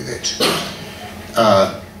to do with it.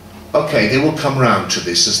 Okay, they will come round to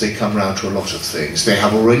this, as they come round to a lot of things. They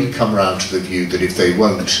have already come round to the view that if they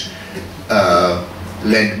won't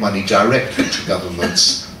lend money directly to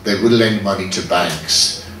governments, they will lend money to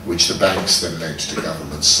banks, which the banks then lend to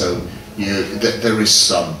governments. So there is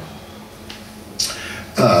some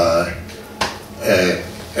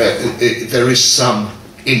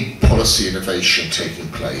in policy innovation taking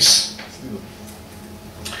place.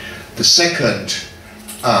 The second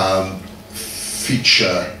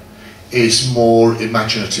feature is more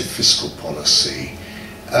imaginative fiscal policy.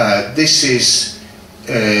 This is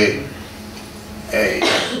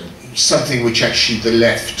something which actually the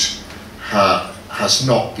left has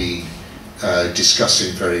not been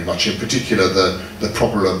discussing very much, in particular the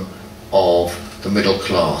problem of the middle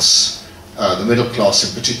class. The middle class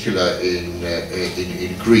in particular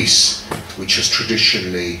in Greece, which has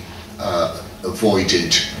traditionally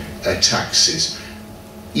avoided taxes.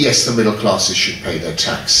 Yes, the middle classes should pay their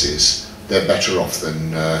taxes. They're better off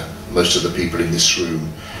than most of the people in this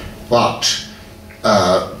room. But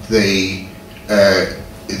the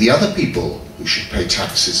other people who should pay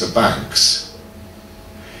taxes are banks.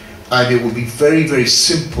 And it would be very, very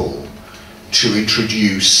simple to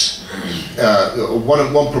introduce,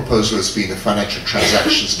 one proposal has been a financial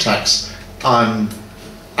transactions tax. I'm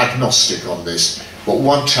agnostic on this, but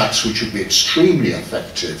one tax which would be extremely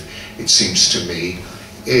effective, it seems to me,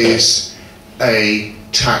 is a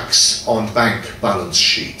tax on bank balance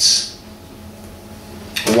sheets.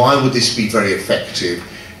 Why would this be very effective?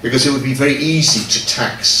 Because it would be very easy to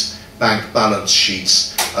tax bank balance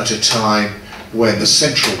sheets at a time when the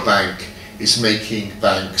central bank is making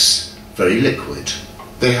banks very liquid.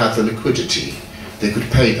 They have the liquidity. They could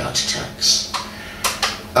pay that tax.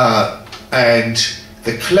 And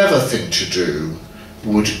the clever thing to do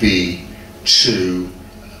would be to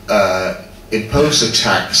impose a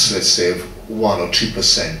tax, let's say, of 1 or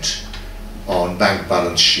 2% on bank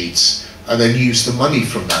balance sheets, and then use the money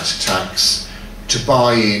from that tax to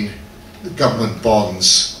buy in the government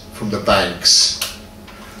bonds from the banks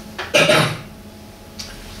at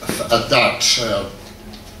that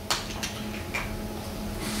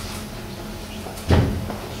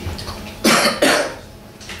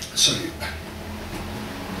sorry.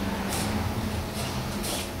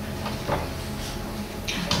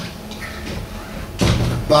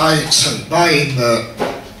 Buying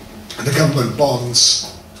the government bonds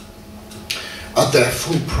at their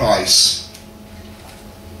full price.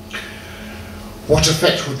 What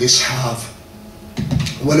effect would this have?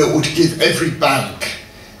 Well, it would give every bank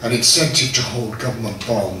an incentive to hold government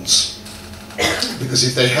bonds, because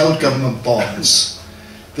if they held government bonds,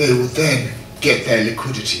 they would then get their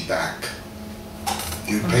liquidity back.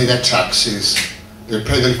 You would pay their taxes, they would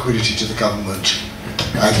pay the liquidity to the government,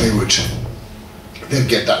 and they would then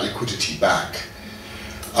get that liquidity back.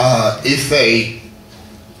 If they,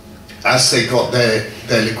 as they got their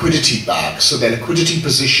liquidity back, so their liquidity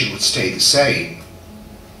position would stay the same,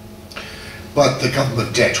 but the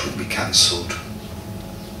government debt would be cancelled.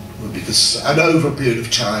 Because, and over a period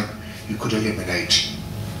of time, you could eliminate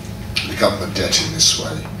the government debt in this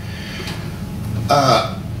way.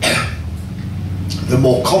 The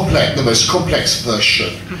most complex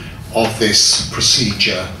version of this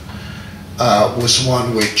procedure was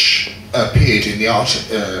one which appeared in the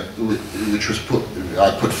which was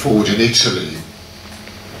I put forward in Italy,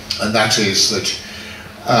 and that is that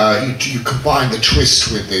you combine the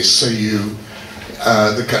twist with this. So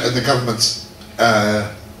the government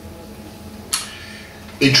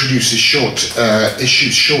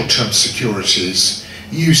issues short-term securities,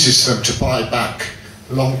 uses them to buy back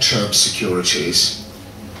long-term securities,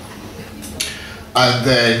 and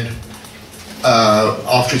then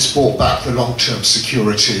after it's bought back the long-term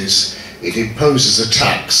securities, it imposes a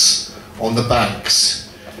tax on the banks,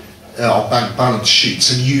 on bank balance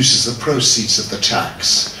sheets, and uses the proceeds of the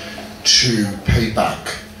tax to pay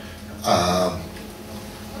back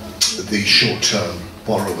the short-term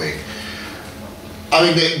borrowing. I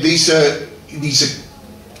mean, these are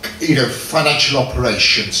financial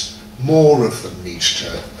operations. More of them need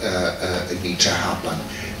to happen.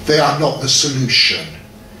 They are not the solution,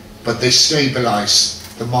 but they stabilise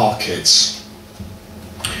the markets.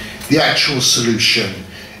 The actual solution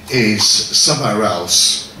is somewhere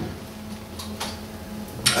else,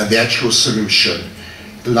 and the actual solution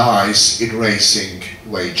lies in raising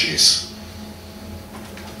wages.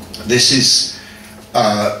 This is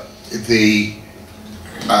the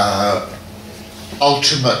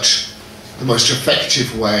the most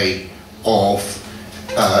effective way of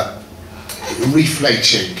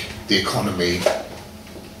reflating the economy.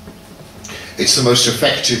 It's the most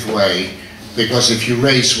effective way because if you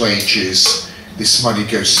raise wages, this money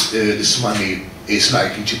is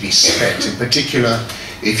likely to be spent. In particular,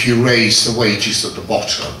 if you raise the wages at the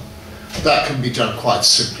bottom, that can be done quite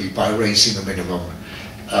simply by raising the minimum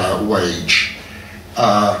wage.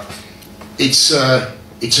 It's a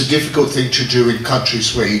difficult thing to do in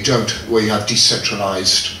countries where you have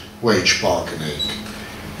decentralized wage bargaining.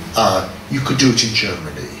 You could do it in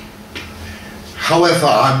Germany. However,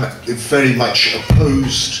 I'm very much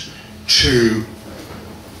opposed to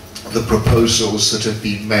the proposals that have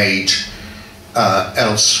been made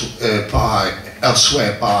elsewhere by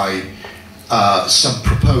some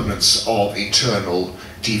proponents of internal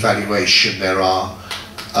devaluation. There are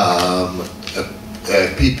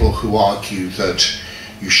people who argue that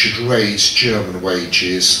you should raise German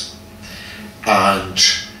wages and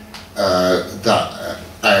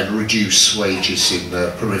reduce wages in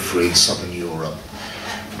the periphery in southern Europe.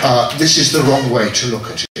 This is the wrong way to look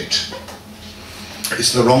at it.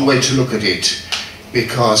 It's the wrong way to look at it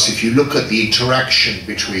because if you look at the interaction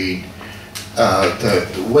between the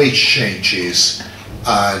wage changes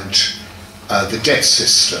and the debt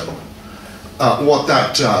system, what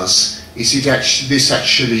that does is this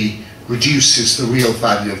actually reduces the real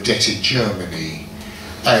value of debt in Germany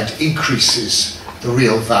and increases the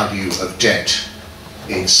real value of debt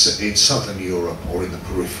in southern Europe or in the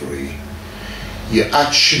periphery. You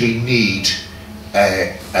actually need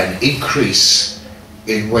an increase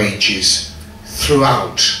in wages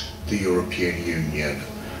throughout the European Union,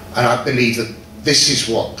 and I believe that this is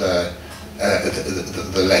what the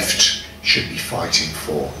left should be fighting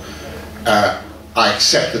for. I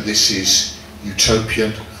accept that this is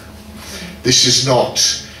utopian. This is not,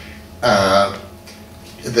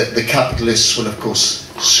 the capitalists will of course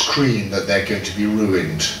scream that they're going to be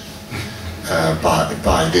ruined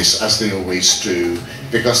by this, as they always do,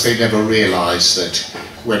 because they never realise that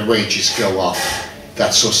when wages go up,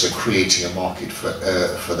 that's also creating a market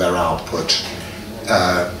for their output.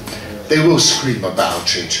 They will scream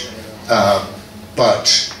about it,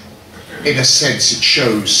 but in a sense it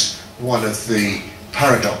shows one of the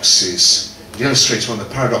paradoxes, it illustrates one of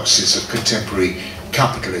the paradoxes of contemporary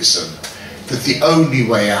capitalism, that the only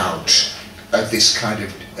way out of this kind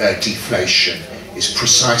of deflation is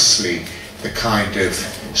precisely the kind of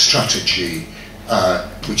strategy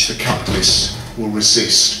which the capitalists will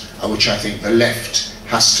resist, and which I think the left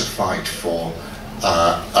has to fight for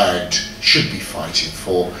and should be fighting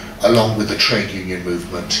for, along with the trade union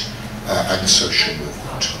movement and the social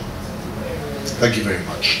movement. Thank you very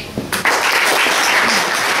much.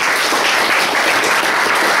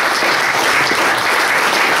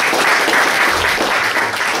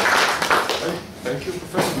 Thank you,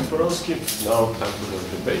 Professor Toporowski. Now time for the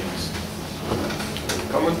debate. Any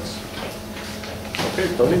comments? Okay,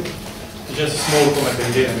 Tony? Just a small comment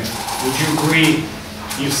again. Would you agree,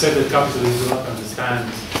 you said that capitalists do not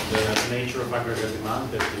understand the nature of aggregate demand?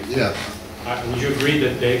 Yeah. Would you agree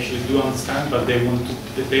that they actually do understand, but they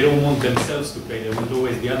don't want themselves to pay, they want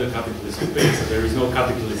always the other capitalists to pay, so there is no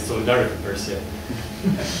capitalist solidarity per se?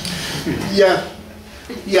 Yeah.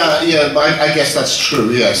 But I guess that's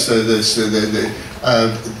true. Yes, they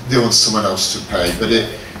want someone else to pay, but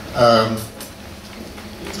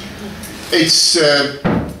it's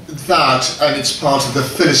that, and it's part of the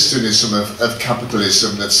philistinism of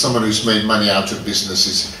capitalism, that someone who's made money out of business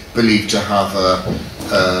is believed to have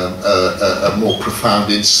a more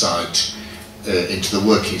profound insight into the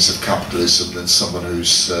workings of capitalism than someone who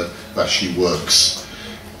actually works,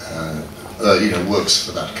 works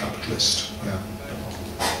for that capitalist. Yeah.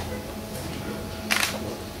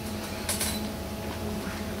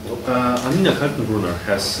 Anina Kaltenbrunner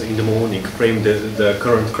has in the morning framed the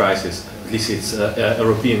current crisis, at least its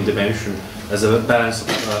European dimension, as a balance of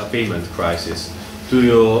payment crisis. Do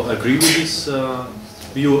you agree with this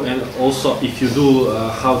view? And also, if you do,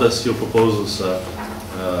 how does your proposals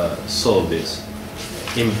solve this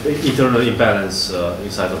internal imbalance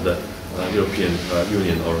inside of the European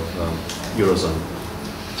Union or Eurozone?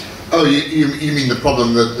 Oh, you mean the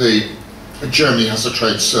problem that Germany has a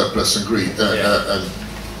trade surplus and Greece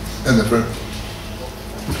and the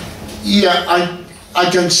I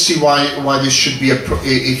don't see why this should be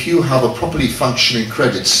if you have a properly functioning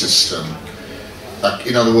credit system,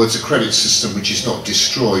 in other words, a credit system which is not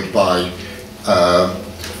destroyed by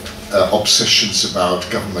obsessions about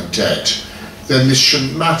government debt, then this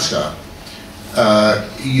shouldn't matter.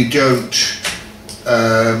 You don't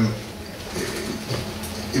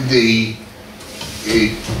the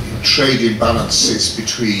trade imbalances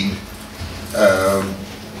between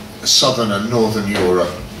Southern and Northern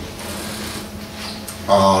Europe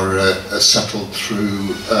are settled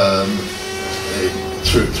through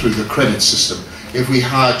the credit system. If we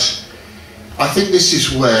had, I think this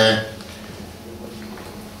is where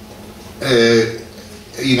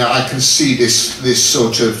I can see this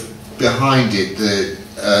sort of behind it,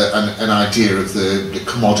 an idea of the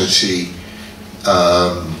commodity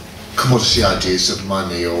ideas of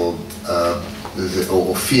money or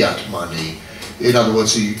fiat money. In other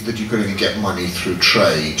words, that you can only get money through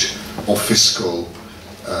trade or fiscal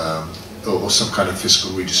or some kind of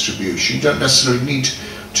fiscal redistribution. You don't necessarily need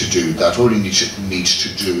to do that. All you need to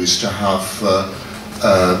do is to have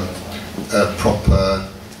proper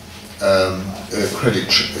credit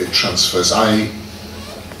transfers. I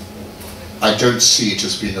don't see it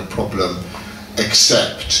as being a problem,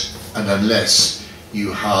 except and unless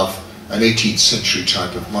you have an 18th century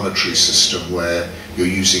type of monetary system where you're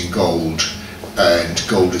using gold, and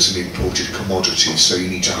gold is an imported commodity, so you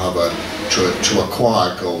need to have to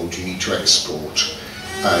acquire gold, you need to export,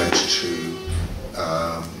 and to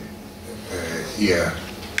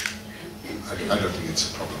I don't think it's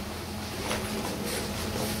a problem.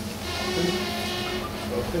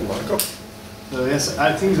 Okay, Marco. Yes,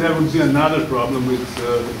 I think there would be another problem with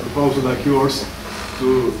a proposal like yours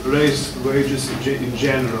to raise wages in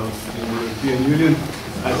general in the European Union.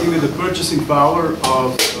 I think that the purchasing power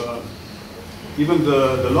of even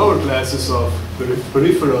the lower classes of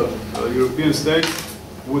peripheral European states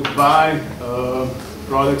would buy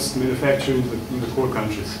products manufactured in the core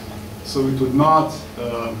countries. So it would not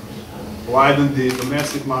widen the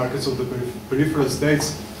domestic markets of the peripheral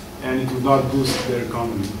states, and it would not boost their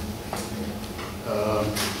economy.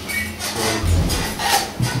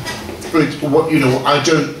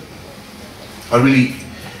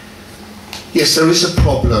 Yes, there is a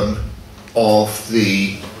problem of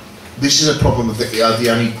this is a problem of the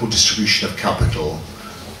unequal distribution of capital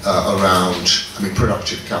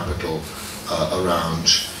productive capital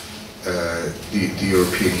around the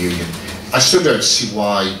European Union. I still don't see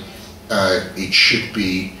why it should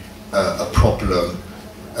be a problem,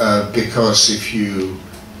 because if you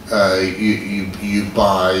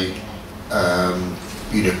buy,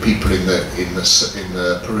 people in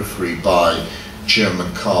the periphery buy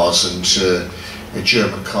German cars, and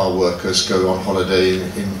German car workers go on holiday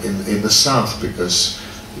in the south because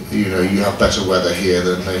you have better weather here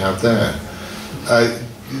than they have there.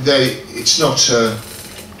 It's not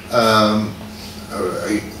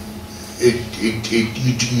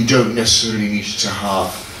you don't necessarily need to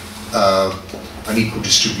have an equal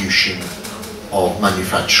distribution of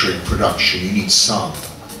manufacturing production. You need some,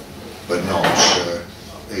 but not.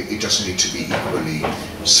 It doesn't need to be equally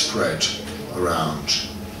spread around.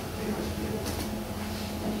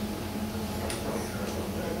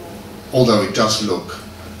 Although it does look,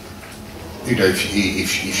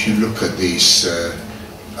 if you look at these,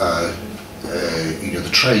 the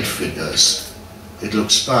trade figures, it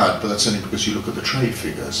looks bad, but that's only because you look at the trade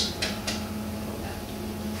figures.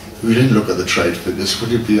 If we didn't look at the trade figures,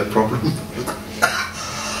 would it be a problem?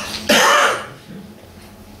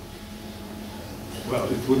 Well,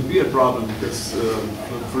 it would be a problem because,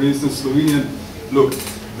 for instance, Slovenian, look,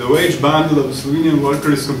 the wage bundle of a Slovenian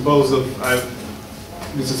worker is composed of,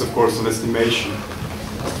 this is of course an estimation,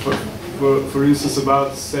 for instance,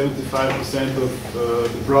 about 75% of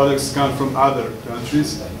the products come from other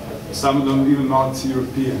countries, some of them even not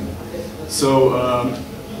European. So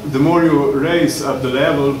the more you raise up the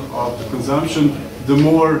level of the consumption, the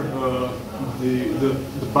more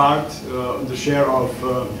the share of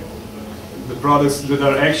the products that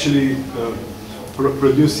are actually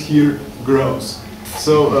produced here grows.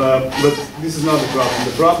 So, but this is not the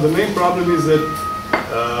problem. The main problem is that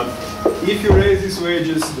if you raise these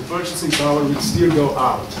wages, the purchasing power will still go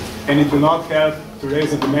out, and it will not have to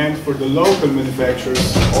raise the demand for the local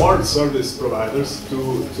manufacturers or service providers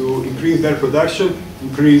to increase their production,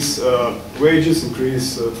 increase wages,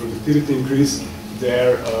 increase productivity, increase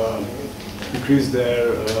their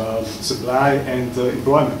supply and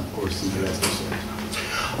employment, of course, in the rest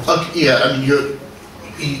also. Yeah, I mean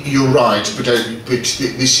you're right, but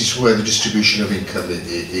this is where the distribution of income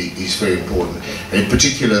is very important, and in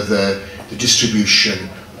particular the distribution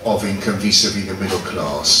of income vis-à-vis the middle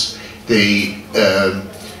class. The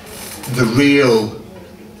real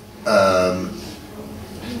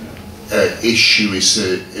issue is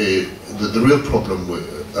the real problem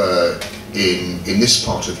in this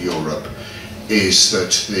part of Europe is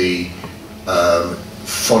that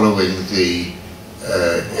following the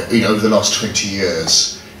over the last 20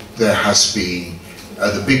 years, there has been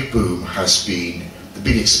the big boom has been, the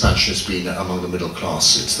big expansion has been among the middle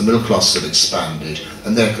class. It's the middle class that expanded,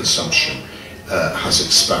 and their consumption has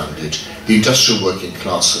expanded. The industrial working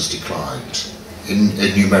class has declined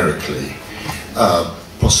numerically, and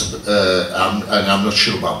I'm not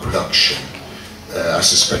sure about production. I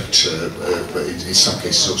suspect, but in some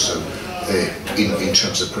cases also in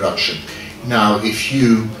terms of production. Now, if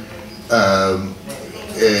you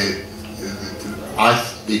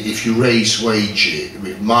if you raise wages,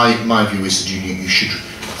 my view is that you should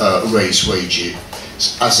raise wages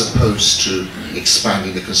as opposed to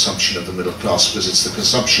expanding the consumption of the middle class, because it's the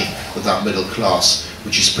consumption of that middle class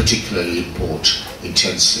which is particularly import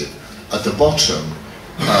intensive. At the bottom,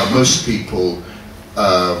 most people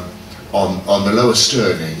on the lowest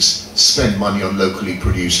earnings spend money on locally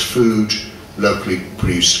produced food, locally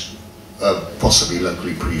produced possibly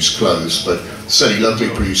locally produced clothes, but certainly locally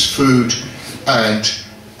produced food, and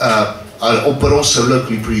but also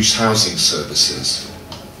locally produced housing services,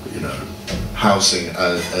 housing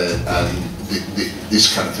and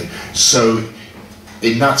this kind of thing. So,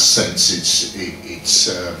 in that sense,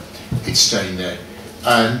 it's staying there,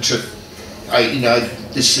 and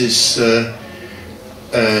this is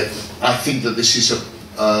I think that this is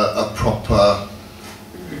a proper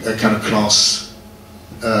kind of class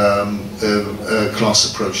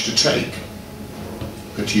approach to take.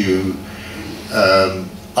 That you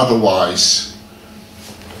otherwise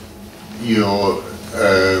you're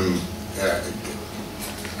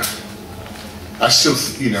I still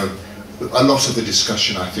a lot of the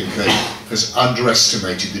discussion I think has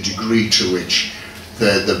underestimated the degree to which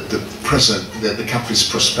the capitalist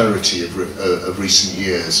prosperity of recent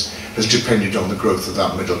years has depended on the growth of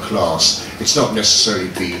that middle class. It's not necessarily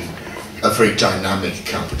been a very dynamic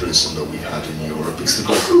capitalism that we've had in Europe. It's the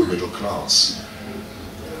growth of the middle class.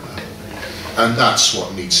 And that's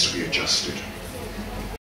what needs to be adjusted.